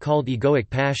 sometimes called egoic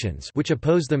passions, which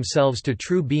oppose themselves to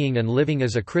true being and living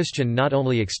as a Christian not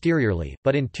only exteriorly,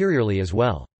 but interiorly as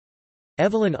well.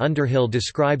 Evelyn Underhill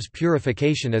describes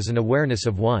purification as an awareness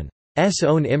of one's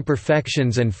own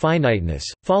imperfections and finiteness,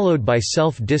 followed by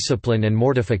self-discipline and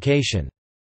mortification.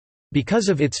 Because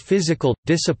of its physical,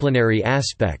 disciplinary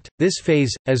aspect, this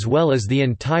phase, as well as the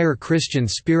entire Christian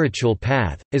spiritual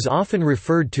path, is often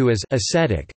referred to as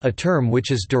ascetic, a term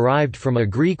which is derived from a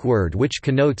Greek word which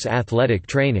connotes athletic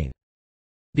training.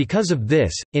 Because of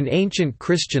this, in ancient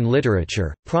Christian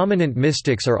literature, prominent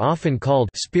mystics are often called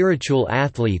spiritual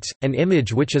athletes, an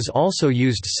image which is also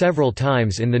used several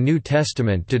times in the New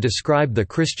Testament to describe the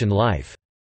Christian life.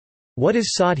 What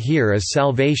is sought here is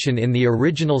salvation in the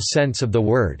original sense of the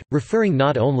word, referring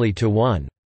not only to one's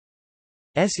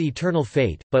eternal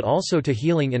fate, but also to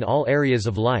healing in all areas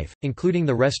of life, including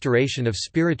the restoration of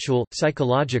spiritual,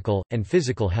 psychological, and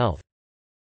physical health.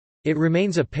 It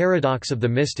remains a paradox of the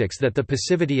mystics that the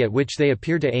passivity at which they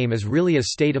appear to aim is really a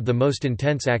state of the most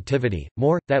intense activity,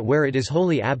 more, that where it is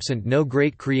wholly absent no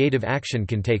great creative action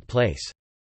can take place.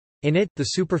 In it, the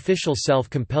superficial self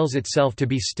compels itself to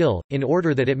be still, in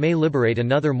order that it may liberate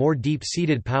another more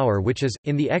deep-seated power which is,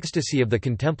 in the ecstasy of the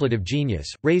contemplative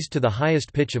genius, raised to the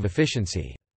highest pitch of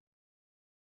efficiency.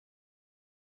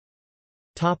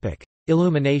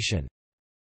 Illumination.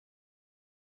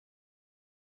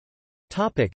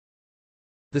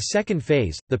 The second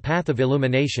phase, the path of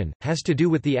illumination, has to do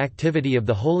with the activity of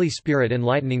the Holy Spirit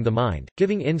enlightening the mind,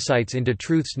 giving insights into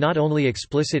truths not only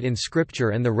explicit in Scripture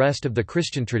and the rest of the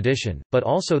Christian tradition, but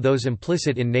also those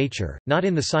implicit in nature, not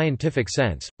in the scientific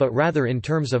sense, but rather in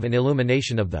terms of an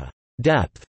illumination of the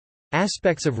depth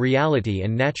aspects of reality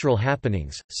and natural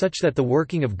happenings, such that the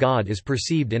working of God is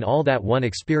perceived in all that one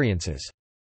experiences.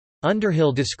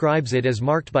 Underhill describes it as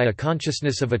marked by a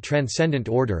consciousness of a transcendent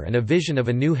order and a vision of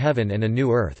a new heaven and a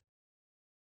new earth.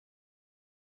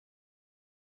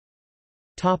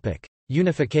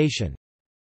 Unification.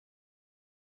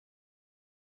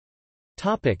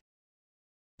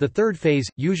 The third phase,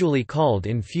 usually called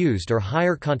infused or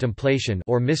higher contemplation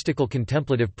or mystical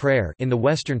contemplative prayer in the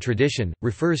Western tradition,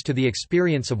 refers to the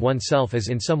experience of oneself as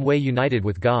in some way united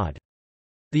with God.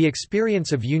 The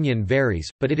experience of union varies,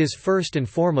 but it is first and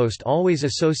foremost always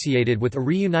associated with a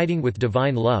reuniting with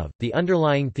divine love, the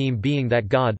underlying theme being that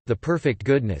God, the perfect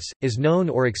goodness, is known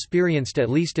or experienced at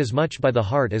least as much by the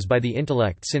heart as by the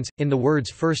intellect since, in the words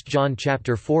 1 John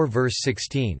 4 verse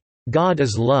 16, "God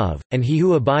is love, and he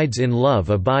who abides in love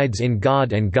abides in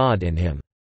God and God in him."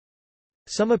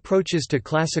 Some approaches to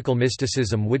classical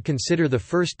mysticism would consider the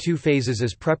first two phases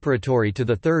as preparatory to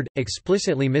the third,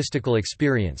 explicitly mystical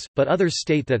experience, but others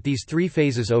state that these three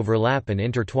phases overlap and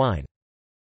intertwine.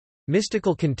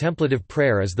 Mystical contemplative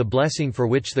prayer is the blessing for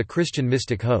which the Christian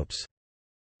mystic hopes.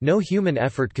 No human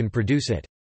effort can produce it.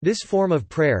 This form of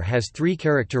prayer has three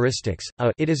characteristics: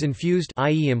 a, it is infused,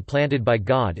 i.e. implanted by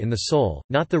God in the soul,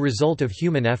 not the result of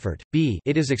human effort; b,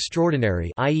 it is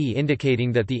extraordinary, i.e.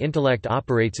 indicating that the intellect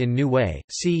operates in new way;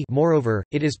 c, moreover,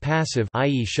 it is passive,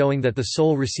 i.e. showing that the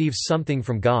soul receives something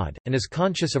from God, and is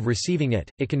conscious of receiving it.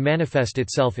 It can manifest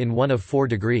itself in one of 4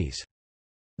 degrees.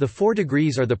 The 4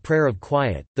 degrees are the prayer of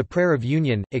quiet, the prayer of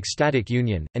union, ecstatic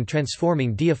union, and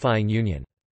transforming deifying union.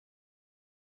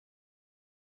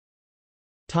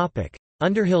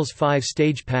 Underhill's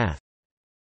 5-stage path.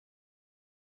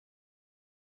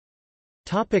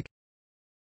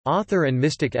 Author and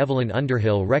mystic Evelyn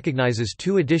Underhill recognizes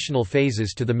 2 additional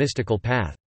phases to the mystical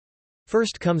path.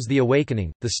 First comes the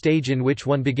awakening, the stage in which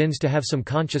one begins to have some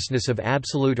consciousness of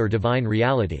absolute or divine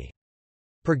reality.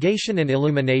 Purgation and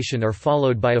illumination are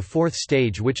followed by a 4th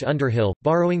stage which Underhill,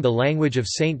 borrowing the language of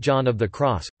St. John of the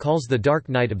Cross, calls the dark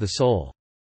night of the soul.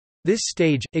 This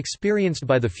stage, experienced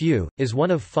by the few, is one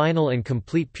of final and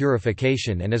complete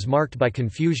purification and is marked by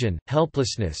confusion,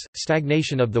 helplessness,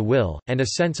 stagnation of the will, and a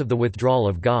sense of the withdrawal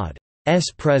of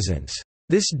God's presence.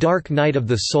 This dark night of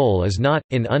the soul is not,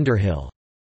 in Underhill's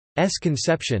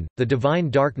conception, the divine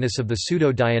darkness of the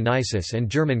pseudo-Dionysus and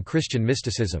German Christian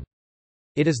mysticism.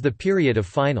 It is the period of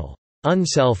final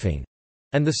unselfing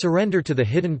and the surrender to the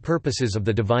hidden purposes of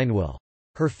the divine will.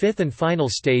 Her 5th and final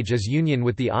stage is union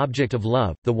with the object of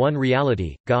love, the one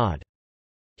reality, God.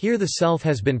 Here the self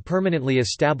has been permanently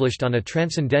established on a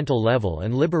transcendental level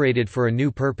and liberated for a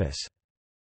new purpose.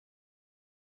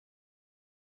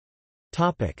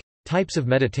 Types of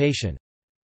meditation.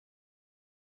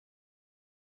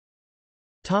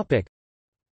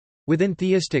 Within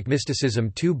theistic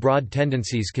mysticism 2 broad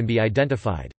tendencies can be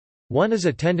identified. One is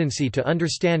a tendency to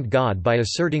understand God by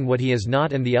asserting what he is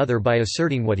not and the other by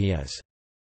asserting what he is.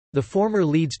 The former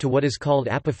leads to what is called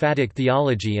apophatic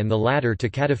theology and the latter to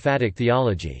cataphatic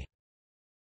theology.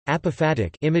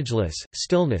 Apophatic, imageless,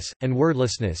 stillness, and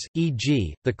wordlessness,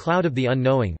 e.g., the cloud of the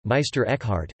unknowing, Meister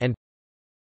Eckhart, and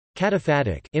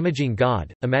cataphatic, imaging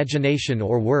God, imagination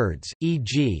or words,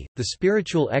 e.g., the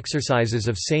spiritual exercises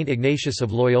of Saint Ignatius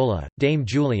of Loyola, Dame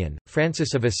Julian,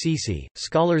 Francis of Assisi.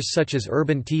 Scholars such as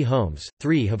Urban T. Holmes,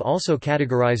 3 have also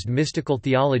categorized mystical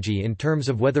theology in terms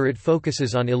of whether it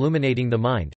focuses on illuminating the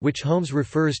mind, which Holmes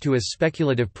refers to as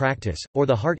speculative practice, or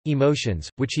the heart, emotions,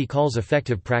 which he calls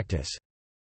affective practice.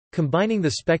 Combining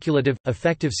the speculative,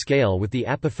 affective scale with the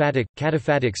apophatic,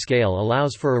 cataphatic scale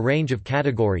allows for a range of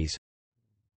categories.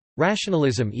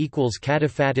 Rationalism equals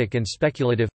cataphatic and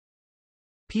speculative.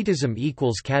 Pietism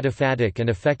equals cataphatic and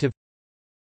affective.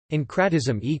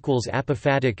 Encratism equals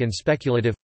apophatic and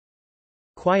speculative.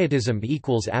 Quietism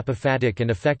equals apophatic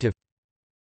and affective.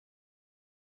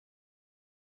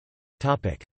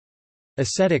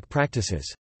 Ascetic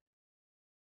practices.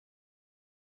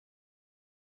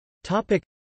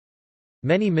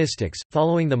 Many mystics,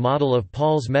 following the model of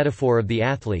Paul's metaphor of the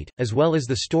athlete, as well as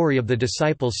the story of the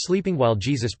disciples sleeping while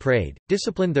Jesus prayed,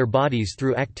 disciplined their bodies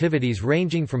through activities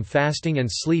ranging from fasting and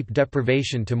sleep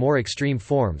deprivation to more extreme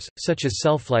forms, such as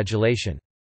self-flagellation.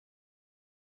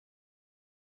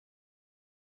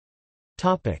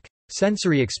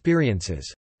 Sensory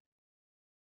experiences.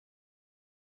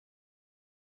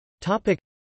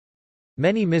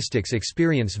 Many mystics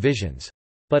experience visions.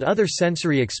 But other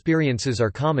sensory experiences are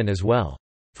common as well.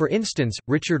 For instance,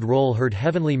 Richard Rolle heard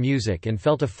heavenly music and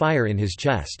felt a fire in his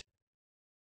chest.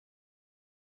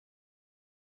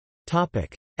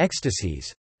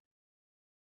 Ecstasies.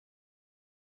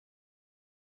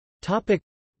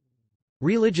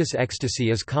 Religious ecstasy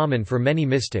is common for many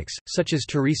mystics, such as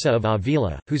Teresa of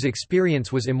Avila, whose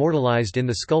experience was immortalized in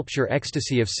the sculpture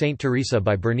Ecstasy of Saint Teresa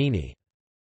by Bernini.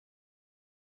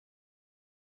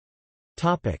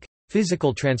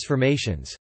 Physical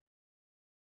transformations.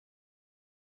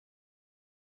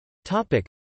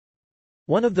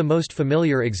 One of the most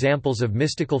familiar examples of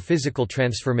mystical physical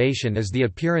transformation is the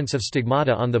appearance of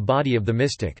stigmata on the body of the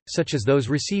mystic, such as those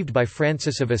received by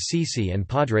Francis of Assisi and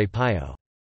Padre Pio.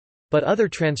 But other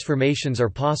transformations are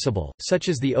possible, such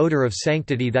as the odor of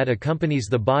sanctity that accompanies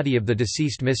the body of the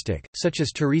deceased mystic, such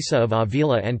as Teresa of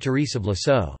Avila and Therese of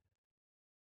Lisieux.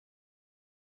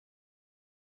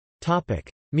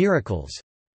 Miracles.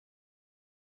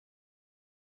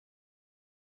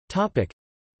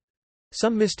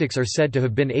 Some mystics are said to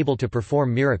have been able to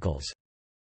perform miracles.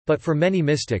 But for many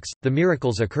mystics, the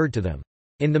miracles occurred to them.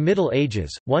 In the Middle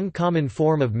Ages, one common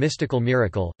form of mystical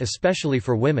miracle, especially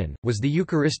for women, was the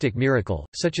Eucharistic miracle,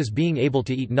 such as being able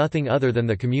to eat nothing other than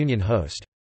the communion host.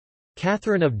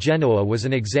 Catherine of Genoa was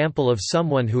an example of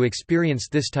someone who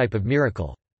experienced this type of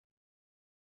miracle.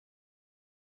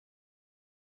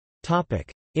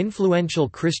 Influential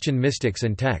Christian mystics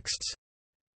and texts.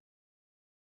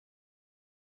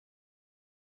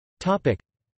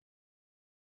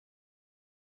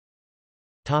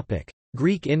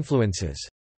 Greek influences.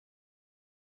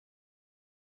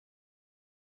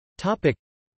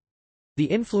 The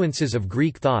influences of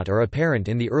Greek thought are apparent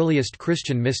in the earliest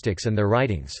Christian mystics and their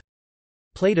writings.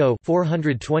 Plato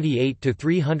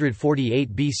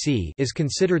 428–348 BC is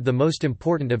considered the most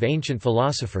important of ancient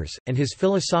philosophers, and his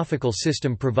philosophical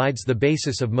system provides the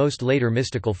basis of most later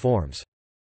mystical forms.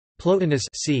 Plotinus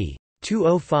c.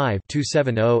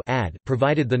 205–270 AD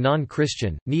provided the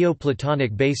non-Christian,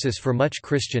 Neo-Platonic basis for much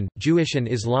Christian, Jewish and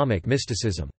Islamic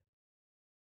mysticism.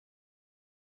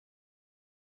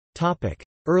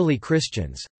 Early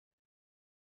Christians.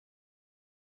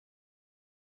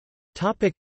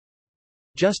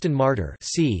 Justin Martyr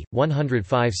c.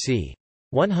 105 c.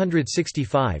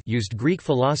 165 used Greek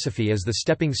philosophy as the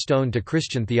stepping stone to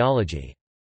Christian theology.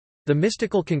 The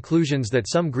mystical conclusions that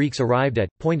some Greeks arrived at,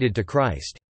 pointed to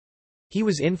Christ. He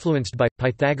was influenced by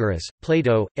Pythagoras,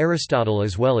 Plato, Aristotle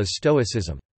as well as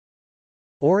Stoicism.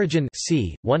 Origen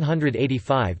c.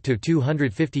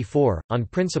 185–254, on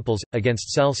Principles,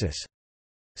 against Celsus.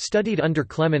 Studied under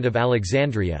Clement of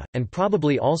Alexandria, and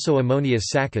probably also Ammonius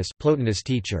Saccas, Plotinus'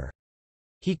 teacher.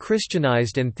 He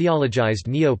Christianized and theologized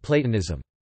Neo-Platonism.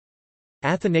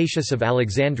 Athanasius of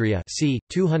Alexandria c.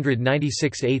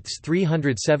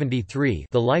 296–373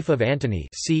 The Life of Antony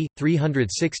c.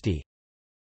 360.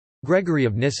 Gregory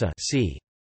of Nyssa c.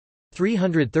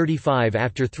 335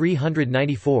 after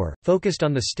 394, focused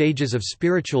on the stages of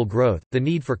spiritual growth, the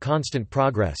need for constant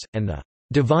progress, and the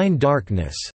divine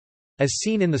darkness, as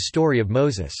seen in the story of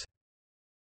Moses.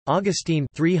 Augustine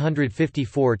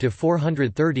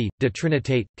 354–430, De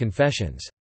Trinitate, Confessions.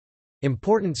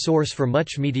 Important source for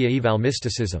much mediaeval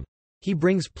mysticism. He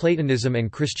brings Platonism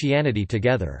and Christianity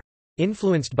together.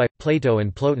 Influenced by Plato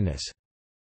and Plotinus.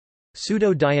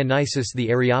 Pseudo-Dionysius the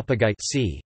Areopagite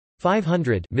c.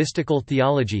 500 Mystical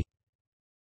theology.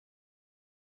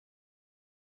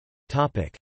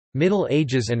 Middle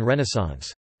Ages and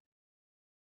Renaissance.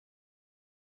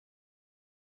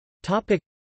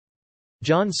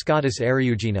 John Scotus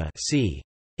Eriugena c.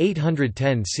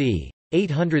 810 c.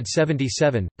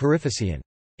 877, Pariphician.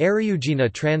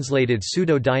 Eriugena translated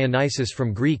Pseudo-Dionysius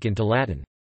from Greek into Latin.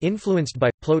 Influenced by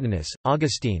Plotinus,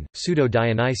 Augustine,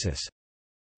 Pseudo-Dionysius.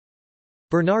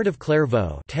 Bernard of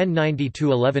Clairvaux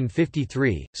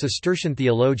 (1090–1153), Cistercian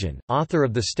theologian, author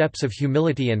of The Steps of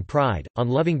Humility and Pride, On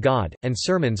Loving God, and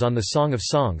sermons on the Song of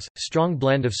Songs, strong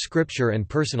blend of scripture and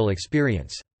personal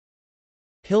experience.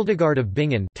 Hildegard of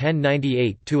Bingen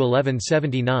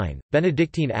 (1098–1179),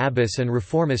 Benedictine abbess and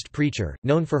reformist preacher,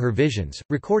 known for her visions,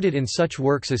 recorded in such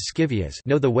works as Scivias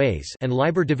Know the Ways and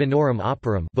Liber Divinorum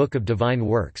Operum Book of Divine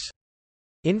Works.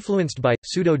 Influenced by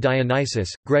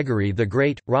Pseudo-Dionysius, Gregory the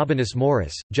Great, Rabanus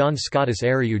Maurus, John Scotus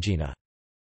Eriugena.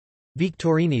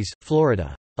 Victorinis,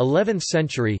 Florida. 11th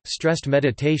century, stressed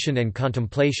meditation and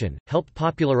contemplation, helped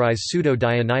popularize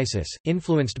Pseudo-Dionysius,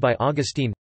 influenced by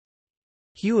Augustine.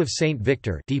 Hugh of St.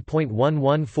 Victor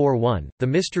d.1141, The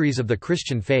Mysteries of the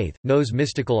Christian Faith, Knows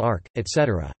Mystical Ark,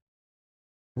 etc.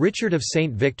 Richard of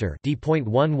St. Victor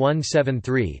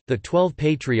d.1173, The 12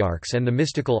 Patriarchs and the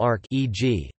Mystical Ark,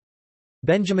 e.g.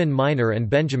 Benjamin Minor and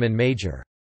Benjamin Major.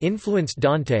 Influenced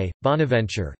Dante,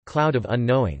 Bonaventure, Cloud of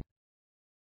Unknowing.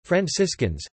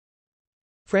 Franciscans.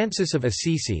 Francis of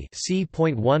Assisi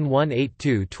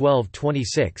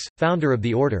c.1182–1226, founder of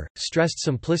the order, stressed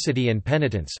simplicity and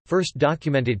penitence, first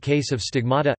documented case of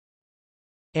stigmata.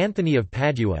 Anthony of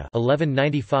Padua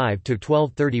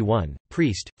 (1195–1231),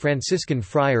 priest, Franciscan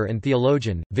friar and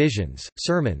theologian, visions,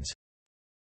 sermons.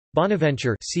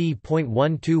 Bonaventure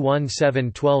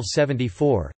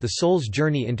c.1217–1274, The Soul's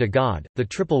Journey into God, The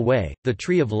Triple Way, The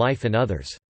Tree of Life and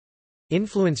others.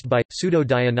 Influenced by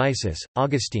Pseudo-Dionysius,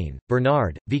 Augustine,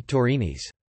 Bernard, Victorinis.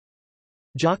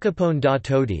 Jacopone da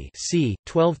Todi, c.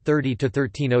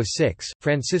 1230–1306,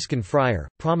 Franciscan friar,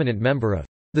 prominent member of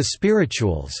the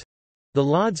Spirituals, the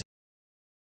Laudes.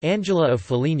 Angela of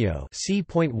Foligno,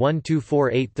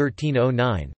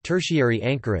 c.1248–1309, tertiary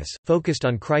anchoress, focused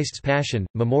on Christ's Passion,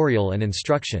 memorial and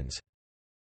instructions.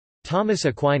 Thomas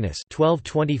Aquinas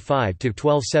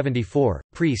 (1225–1274),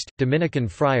 priest, Dominican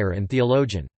friar and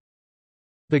theologian.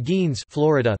 Beguines,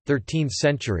 Florida, 13th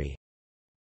century.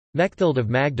 Mechthild of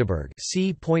Magdeburg,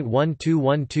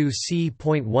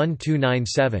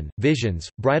 c.1212–c.1297, Visions,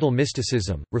 Bridal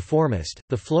Mysticism, Reformist,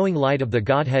 The Flowing Light of the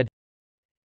Godhead.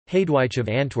 Heydwijk of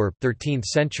Antwerp, 13th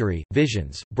century,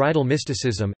 Visions, Bridal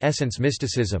Mysticism, Essence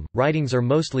Mysticism, writings are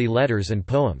mostly letters and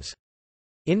poems.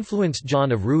 Influenced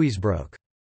John of Ruysbroek.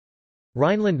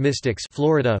 Rhineland mystics,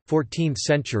 Florida, 14th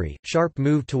century, sharp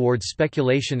move towards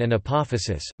speculation and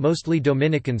apophasis, mostly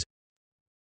Dominicans.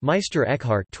 Meister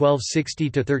Eckhart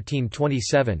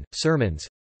 (1260–1327), sermons.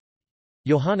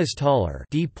 Johannes Thaler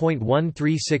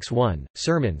d.1361,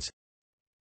 sermons.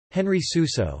 Henry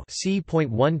Suso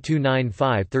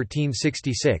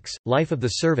c.1295–1366, Life of the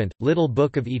Servant, Little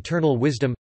Book of Eternal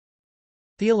Wisdom.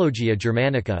 Theologia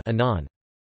Germanica Anon.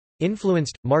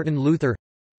 Influenced Martin Luther.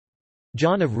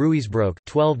 John of Ruysbroek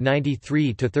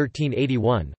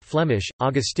 (1293–1381), Flemish,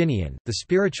 Augustinian, The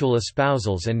Spiritual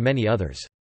Espousals and many others.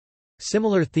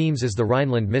 Similar themes as the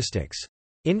Rhineland mystics.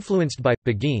 Influenced by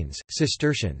Beguines,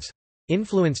 Cistercians.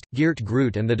 Influenced Geert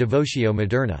Groot and the Devotio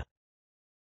Moderna.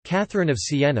 Catherine of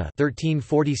Siena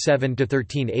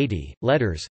 (1347–1380),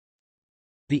 letters.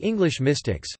 The English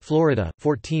mystics, Florida,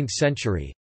 14th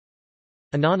century.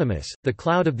 Anonymous, The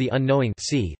Cloud of the Unknowing,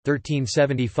 c.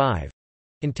 1375.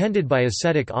 Intended by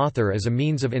ascetic author as a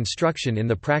means of instruction in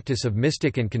the practice of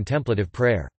mystic and contemplative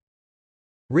prayer.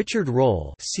 Richard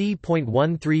Rolle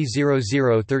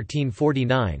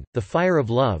c.1300–1349, The Fire of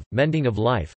Love, Mending of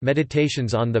Life,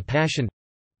 Meditations on the Passion.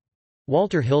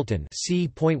 Walter Hilton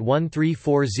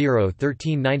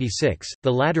c.1340–1396,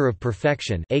 The Ladder of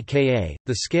Perfection aka,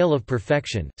 The Scale of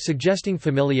Perfection, suggesting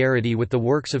familiarity with the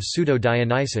works of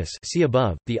Pseudo-Dionysius see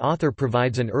above. The author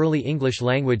provides an early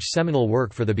English-language seminal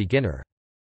work for the beginner.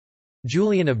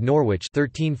 Julian of Norwich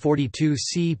 1342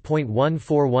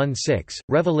 c.1416,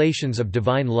 Revelations of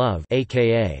Divine Love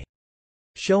aka,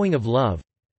 Showing of Love.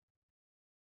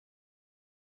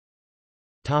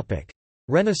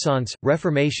 Renaissance,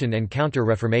 Reformation and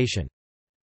Counter-Reformation.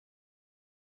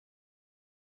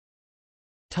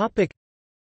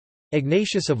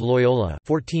 Ignatius of Loyola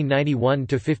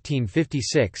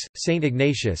 (1491–1556). Saint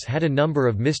Ignatius had a number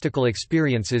of mystical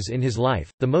experiences in his life.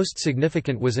 The most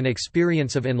significant was an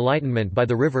experience of enlightenment by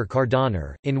the river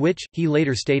Cardanor, in which, he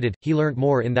later stated, he learnt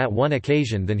more in that one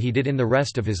occasion than he did in the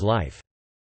rest of his life.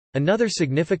 Another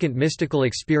significant mystical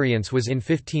experience was in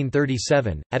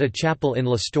 1537, at a chapel in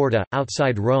La Storta,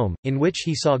 outside Rome, in which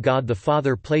he saw God the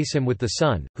Father place him with the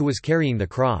Son, who was carrying the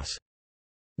cross.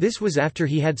 This was after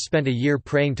he had spent a year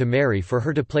praying to Mary for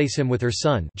her to place him with her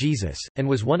Son Jesus, and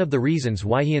was one of the reasons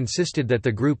why he insisted that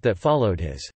the group that followed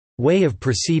his way of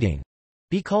proceeding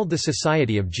be called the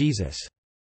Society of Jesus.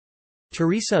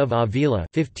 Teresa of Avila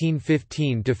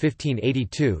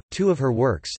 (1515–1582), two of her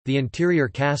works, The Interior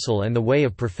Castle and The Way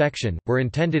of Perfection, were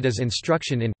intended as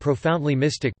instruction in profoundly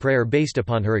mystic prayer based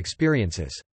upon her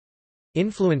experiences.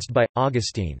 Influenced by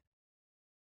Augustine.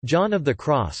 John of the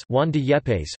Cross Juan de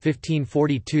Yepes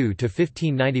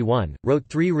 (1542–1591) wrote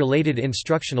three related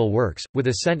instructional works, with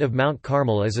Ascent of Mount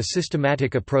Carmel as a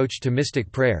systematic approach to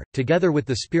mystic prayer, together with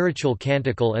the Spiritual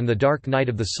Canticle and the Dark Night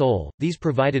of the Soul. These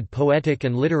provided poetic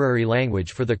and literary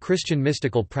language for the Christian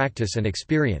mystical practice and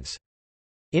experience.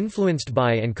 Influenced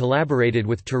by and collaborated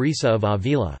with Teresa of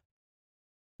Avila.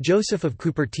 Joseph of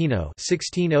Cupertino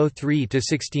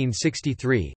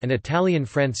 (1603–1663), an Italian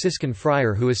Franciscan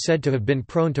friar who is said to have been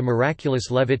prone to miraculous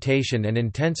levitation and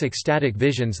intense ecstatic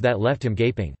visions that left him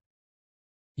gaping.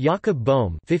 Jakob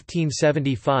Bohm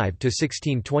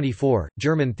 (1575–1624),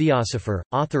 German theosopher,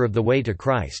 author of The Way to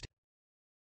Christ.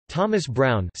 Thomas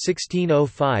Browne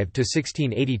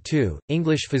 (1605–1682),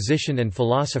 English physician and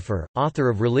philosopher, author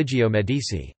of Religio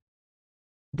Medici.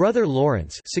 Brother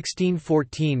Lawrence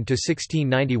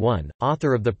 (1614–1691),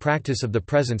 author of The Practice of the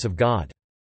Presence of God.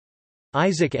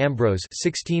 Isaac Ambrose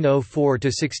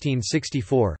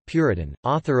 (1604–1664), Puritan,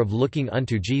 author of Looking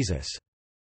unto Jesus.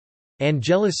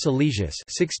 Angelus Silesius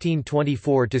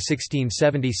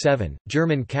 (1624–1677),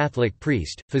 German Catholic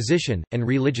priest, physician, and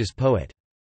religious poet.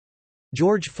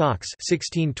 George Fox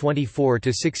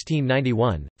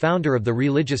 (1624–1691), founder of the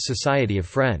Religious Society of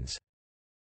Friends.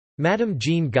 Madame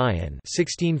Jean Guyon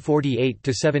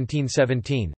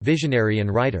 (1648–1717), visionary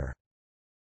and writer.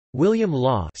 William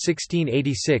Law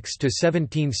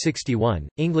 (1686–1761),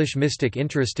 English mystic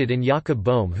interested in Jakob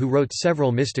Boehme, who wrote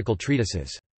several mystical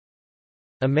treatises.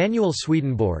 Emanuel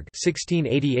Swedenborg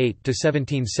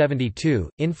 (1688–1772),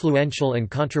 influential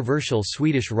and controversial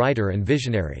Swedish writer and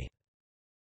visionary.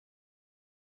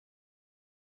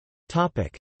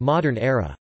 Topic: Modern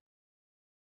era.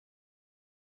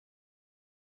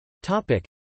 Topic: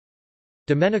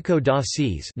 Domenico da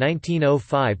Cis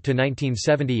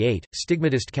 (1905–1978),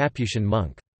 stigmatist Capuchin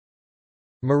monk.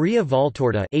 Maria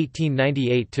Valtorta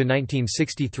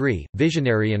 (1898–1963),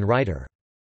 visionary and writer.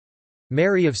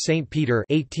 Mary of St. Peter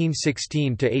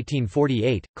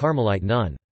 (1816–1848), Carmelite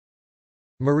nun.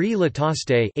 Marie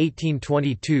Lataste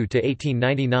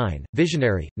 (1822–1899),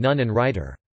 visionary, nun and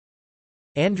writer.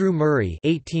 Andrew Murray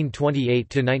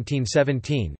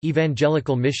 (1828–1917),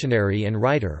 evangelical missionary and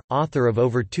writer, author of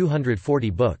over 240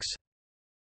 books.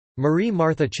 Marie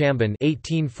Martha Chambon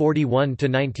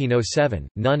 (1841–1907),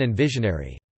 nun and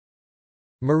visionary.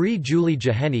 Marie Julie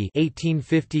Gehenny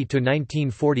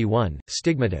 (1850–1941),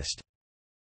 stigmatist.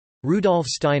 Rudolf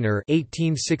Steiner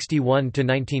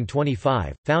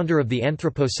 (1861–1925), founder of the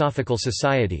Anthroposophical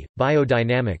Society,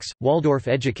 Biodynamics, Waldorf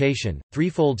Education,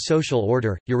 Threefold Social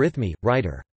Order, Eurythmy,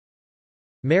 writer.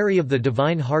 Mary of the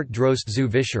Divine Heart Drost zu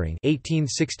Vischering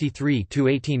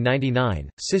 (1863–1899),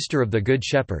 sister of the Good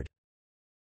Shepherd.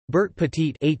 Bert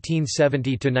Petit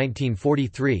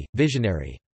 (1870–1943),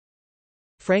 visionary.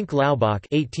 Frank Laubach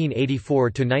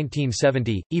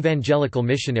 (1884–1970), evangelical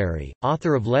missionary,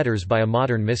 author of Letters by a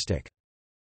Modern Mystic.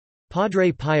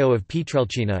 Padre Pio of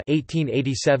Pietrelcina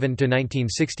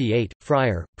 (1887–1968),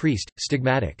 friar, priest,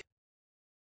 stigmatic.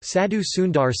 Sadhu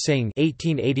Sundar Singh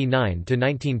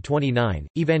 (1889–1929),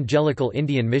 evangelical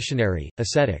Indian missionary,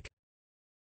 ascetic.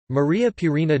 Maria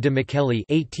Purina de Micheli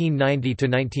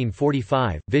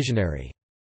 (1890–1945), visionary.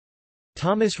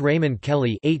 Thomas Raymond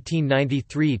Kelly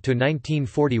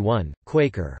 (1893–1941),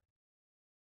 Quaker.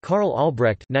 Karl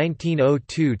Albrecht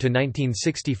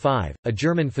 (1902–1965), a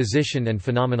German physician and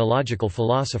phenomenological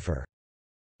philosopher.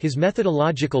 His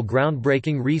methodological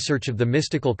groundbreaking research of the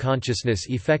mystical consciousness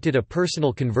effected a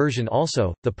personal conversion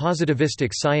also. The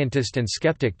positivistic scientist and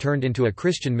skeptic turned into a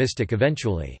Christian mystic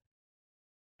eventually.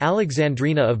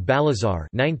 Alexandrina of Balazar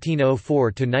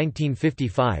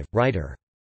 (1904–1955), writer.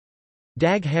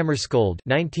 Dag Hammarskjöld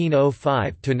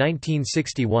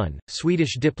 (1905–1961),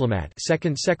 Swedish diplomat,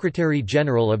 Second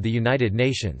Secretary-General of the United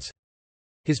Nations.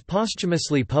 His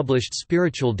posthumously published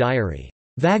spiritual diary,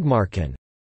 Vagmarken,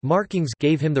 Markings,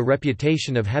 gave him the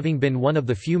reputation of having been one of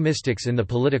the few mystics in the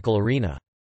political arena.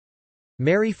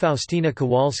 Mary Faustina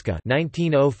Kowalska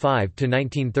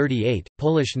 (1905–1938),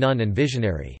 Polish nun and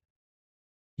visionary.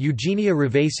 Eugenia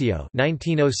Ravasio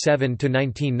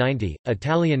 (1907–1990),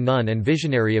 Italian nun and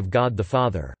visionary of God the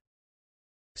Father.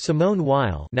 Simone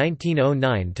Weil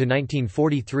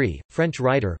 (1909–1943), French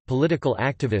writer, political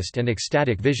activist and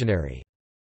ecstatic visionary.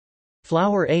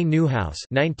 Flower A. Newhouse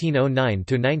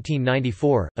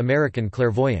 (1909–1994), American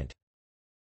clairvoyant.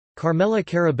 Carmela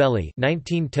Carabelli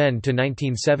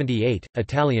 (1910–1978),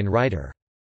 Italian writer.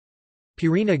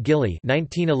 Purina Gilli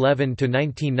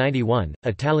 (1911–1991),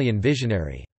 Italian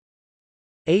visionary.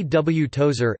 A. W.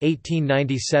 Tozer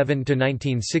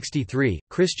 (1897–1963),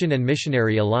 Christian and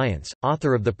Missionary Alliance,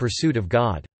 author of The Pursuit of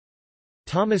God.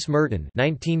 Thomas Merton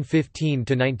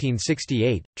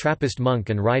 (1915–1968), Trappist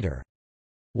monk and writer.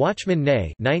 Watchman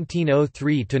Nee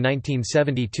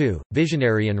 (1903–1972),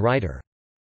 visionary and writer.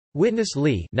 Witness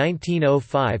Lee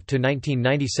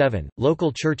 (1905–1997),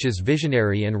 local church's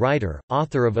visionary and writer,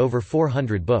 author of over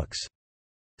 400 books.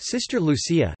 Sister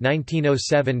Lucia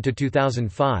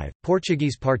 (1907–2005),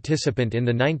 Portuguese participant in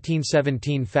the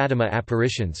 1917 Fatima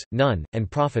apparitions, nun, and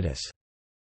prophetess.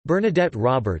 Bernadette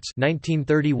Roberts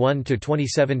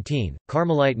 (1931–2017),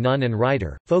 Carmelite nun and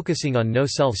writer, focusing on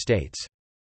no-self states.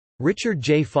 Richard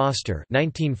J. Foster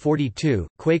 (1942),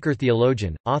 Quaker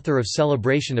theologian, author of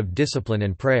Celebration of Discipline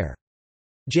and Prayer.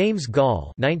 James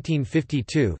Gall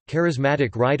 (1952),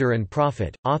 charismatic writer and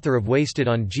prophet, author of Wasted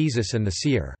on Jesus and the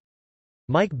Seer.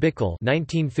 Mike Bickle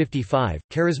 (1955),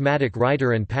 charismatic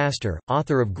writer and pastor,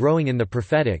 author of Growing in the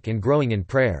Prophetic and Growing in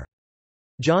Prayer.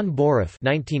 John Boruff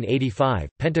 (1985),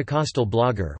 Pentecostal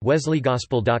blogger,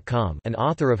 wesleygospel.com, and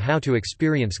author of How to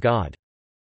Experience God.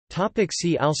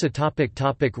 See also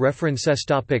References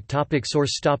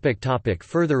Source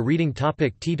Further reading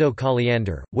Tito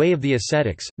Colliander, Way of the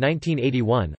Ascetics,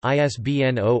 1981,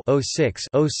 ISBN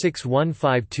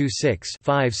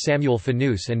 0-06-061526-5 Samuel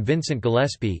Fanous and Vincent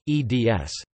Gillespie,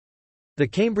 eds. The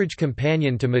Cambridge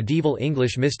Companion to Medieval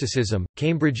English Mysticism,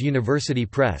 Cambridge University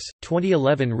Press,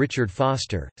 2011. Richard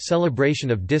Foster,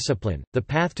 Celebration of Discipline, The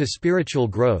Path to Spiritual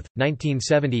Growth,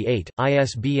 1978,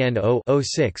 ISBN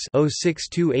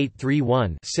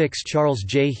 0-06-062831-6. Charles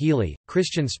J. Healy,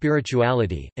 Christian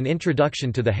Spirituality, An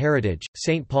Introduction to the Heritage,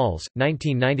 St. Paul's,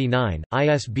 1999,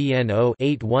 ISBN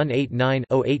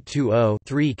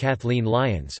 0-8189-0820-3. Kathleen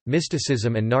Lyons,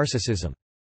 Mysticism and Narcissism.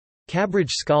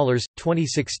 Cambridge Scholars,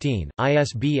 2016,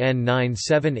 ISBN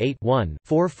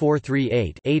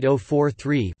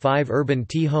 978-1-4438-8043-5. Urban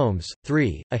T. Holmes,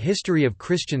 3, A History of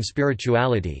Christian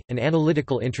Spirituality, An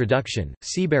Analytical Introduction,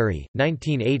 Seabury,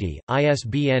 1980,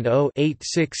 ISBN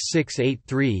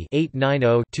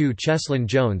 0-86683-890-2. Cheslin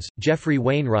Jones, Geoffrey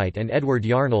Wainwright and Edward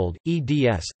Yarnold,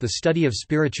 eds, The Study of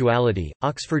Spirituality,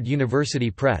 Oxford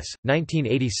University Press,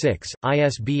 1986,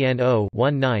 ISBN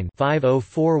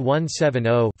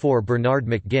 0-19-504170-4. Bernard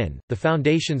McGinn, The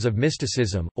Foundations of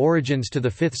Mysticism, Origins to the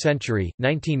 5th Century,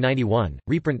 1991,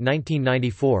 reprint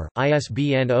 1994,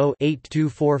 ISBN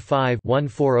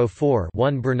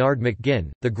 0-8245-1404-1. Bernard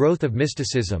McGinn, The Growth of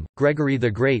Mysticism, Gregory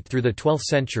the Great Through the 12th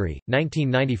Century,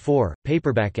 1994,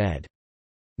 paperback ed.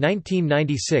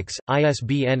 1996,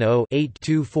 ISBN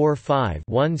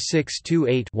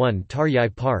 0-8245-1628-1.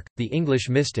 Taryai Park, The English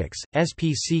Mystics,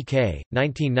 SPCK,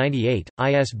 1998,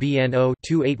 ISBN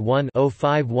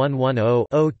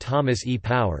 0-281-05110-0. Thomas E.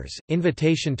 Powers,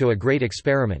 Invitation to a Great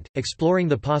Experiment, Exploring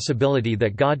the Possibility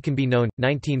that God Can Be Known,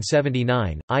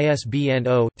 1979, ISBN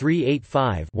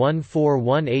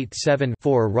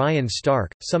 0-385-14187-4. Ryan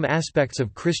Stark, Some Aspects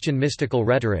of Christian Mystical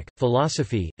Rhetoric,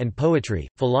 Philosophy, and Poetry,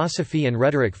 Philosophy and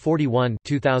Rhetoric 41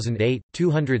 2008,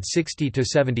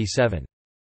 260–77.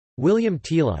 William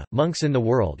Thiele, Monks in the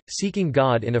World, Seeking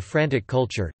God in a Frantic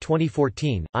Culture,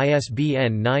 2014,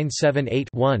 ISBN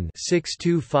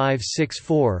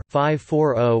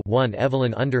 978-1-62564-540-1.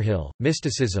 Evelyn Underhill,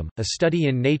 Mysticism, A Study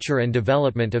in Nature and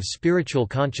Development of Spiritual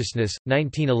Consciousness,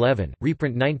 1911,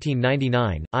 reprint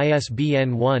 1999,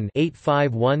 ISBN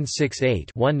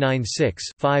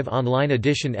 1-85168-196-5. Online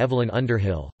edition. Evelyn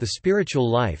Underhill, The Spiritual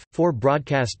Life, 4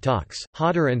 broadcast talks,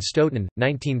 Hodder and Stoughton,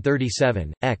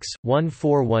 1937, x.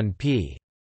 141 p.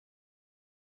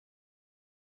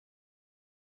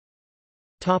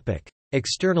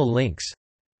 External links.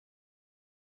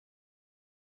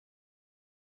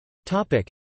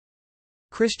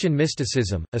 Christian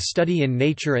Mysticism, A Study in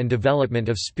Nature and Development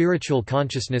of Spiritual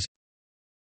Consciousness.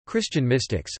 Christian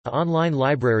Mystics, an online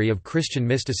library of Christian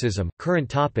mysticism, current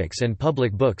topics and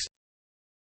public books.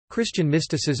 Christian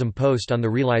Mysticism post on the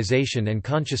realization and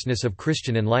consciousness of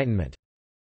Christian enlightenment.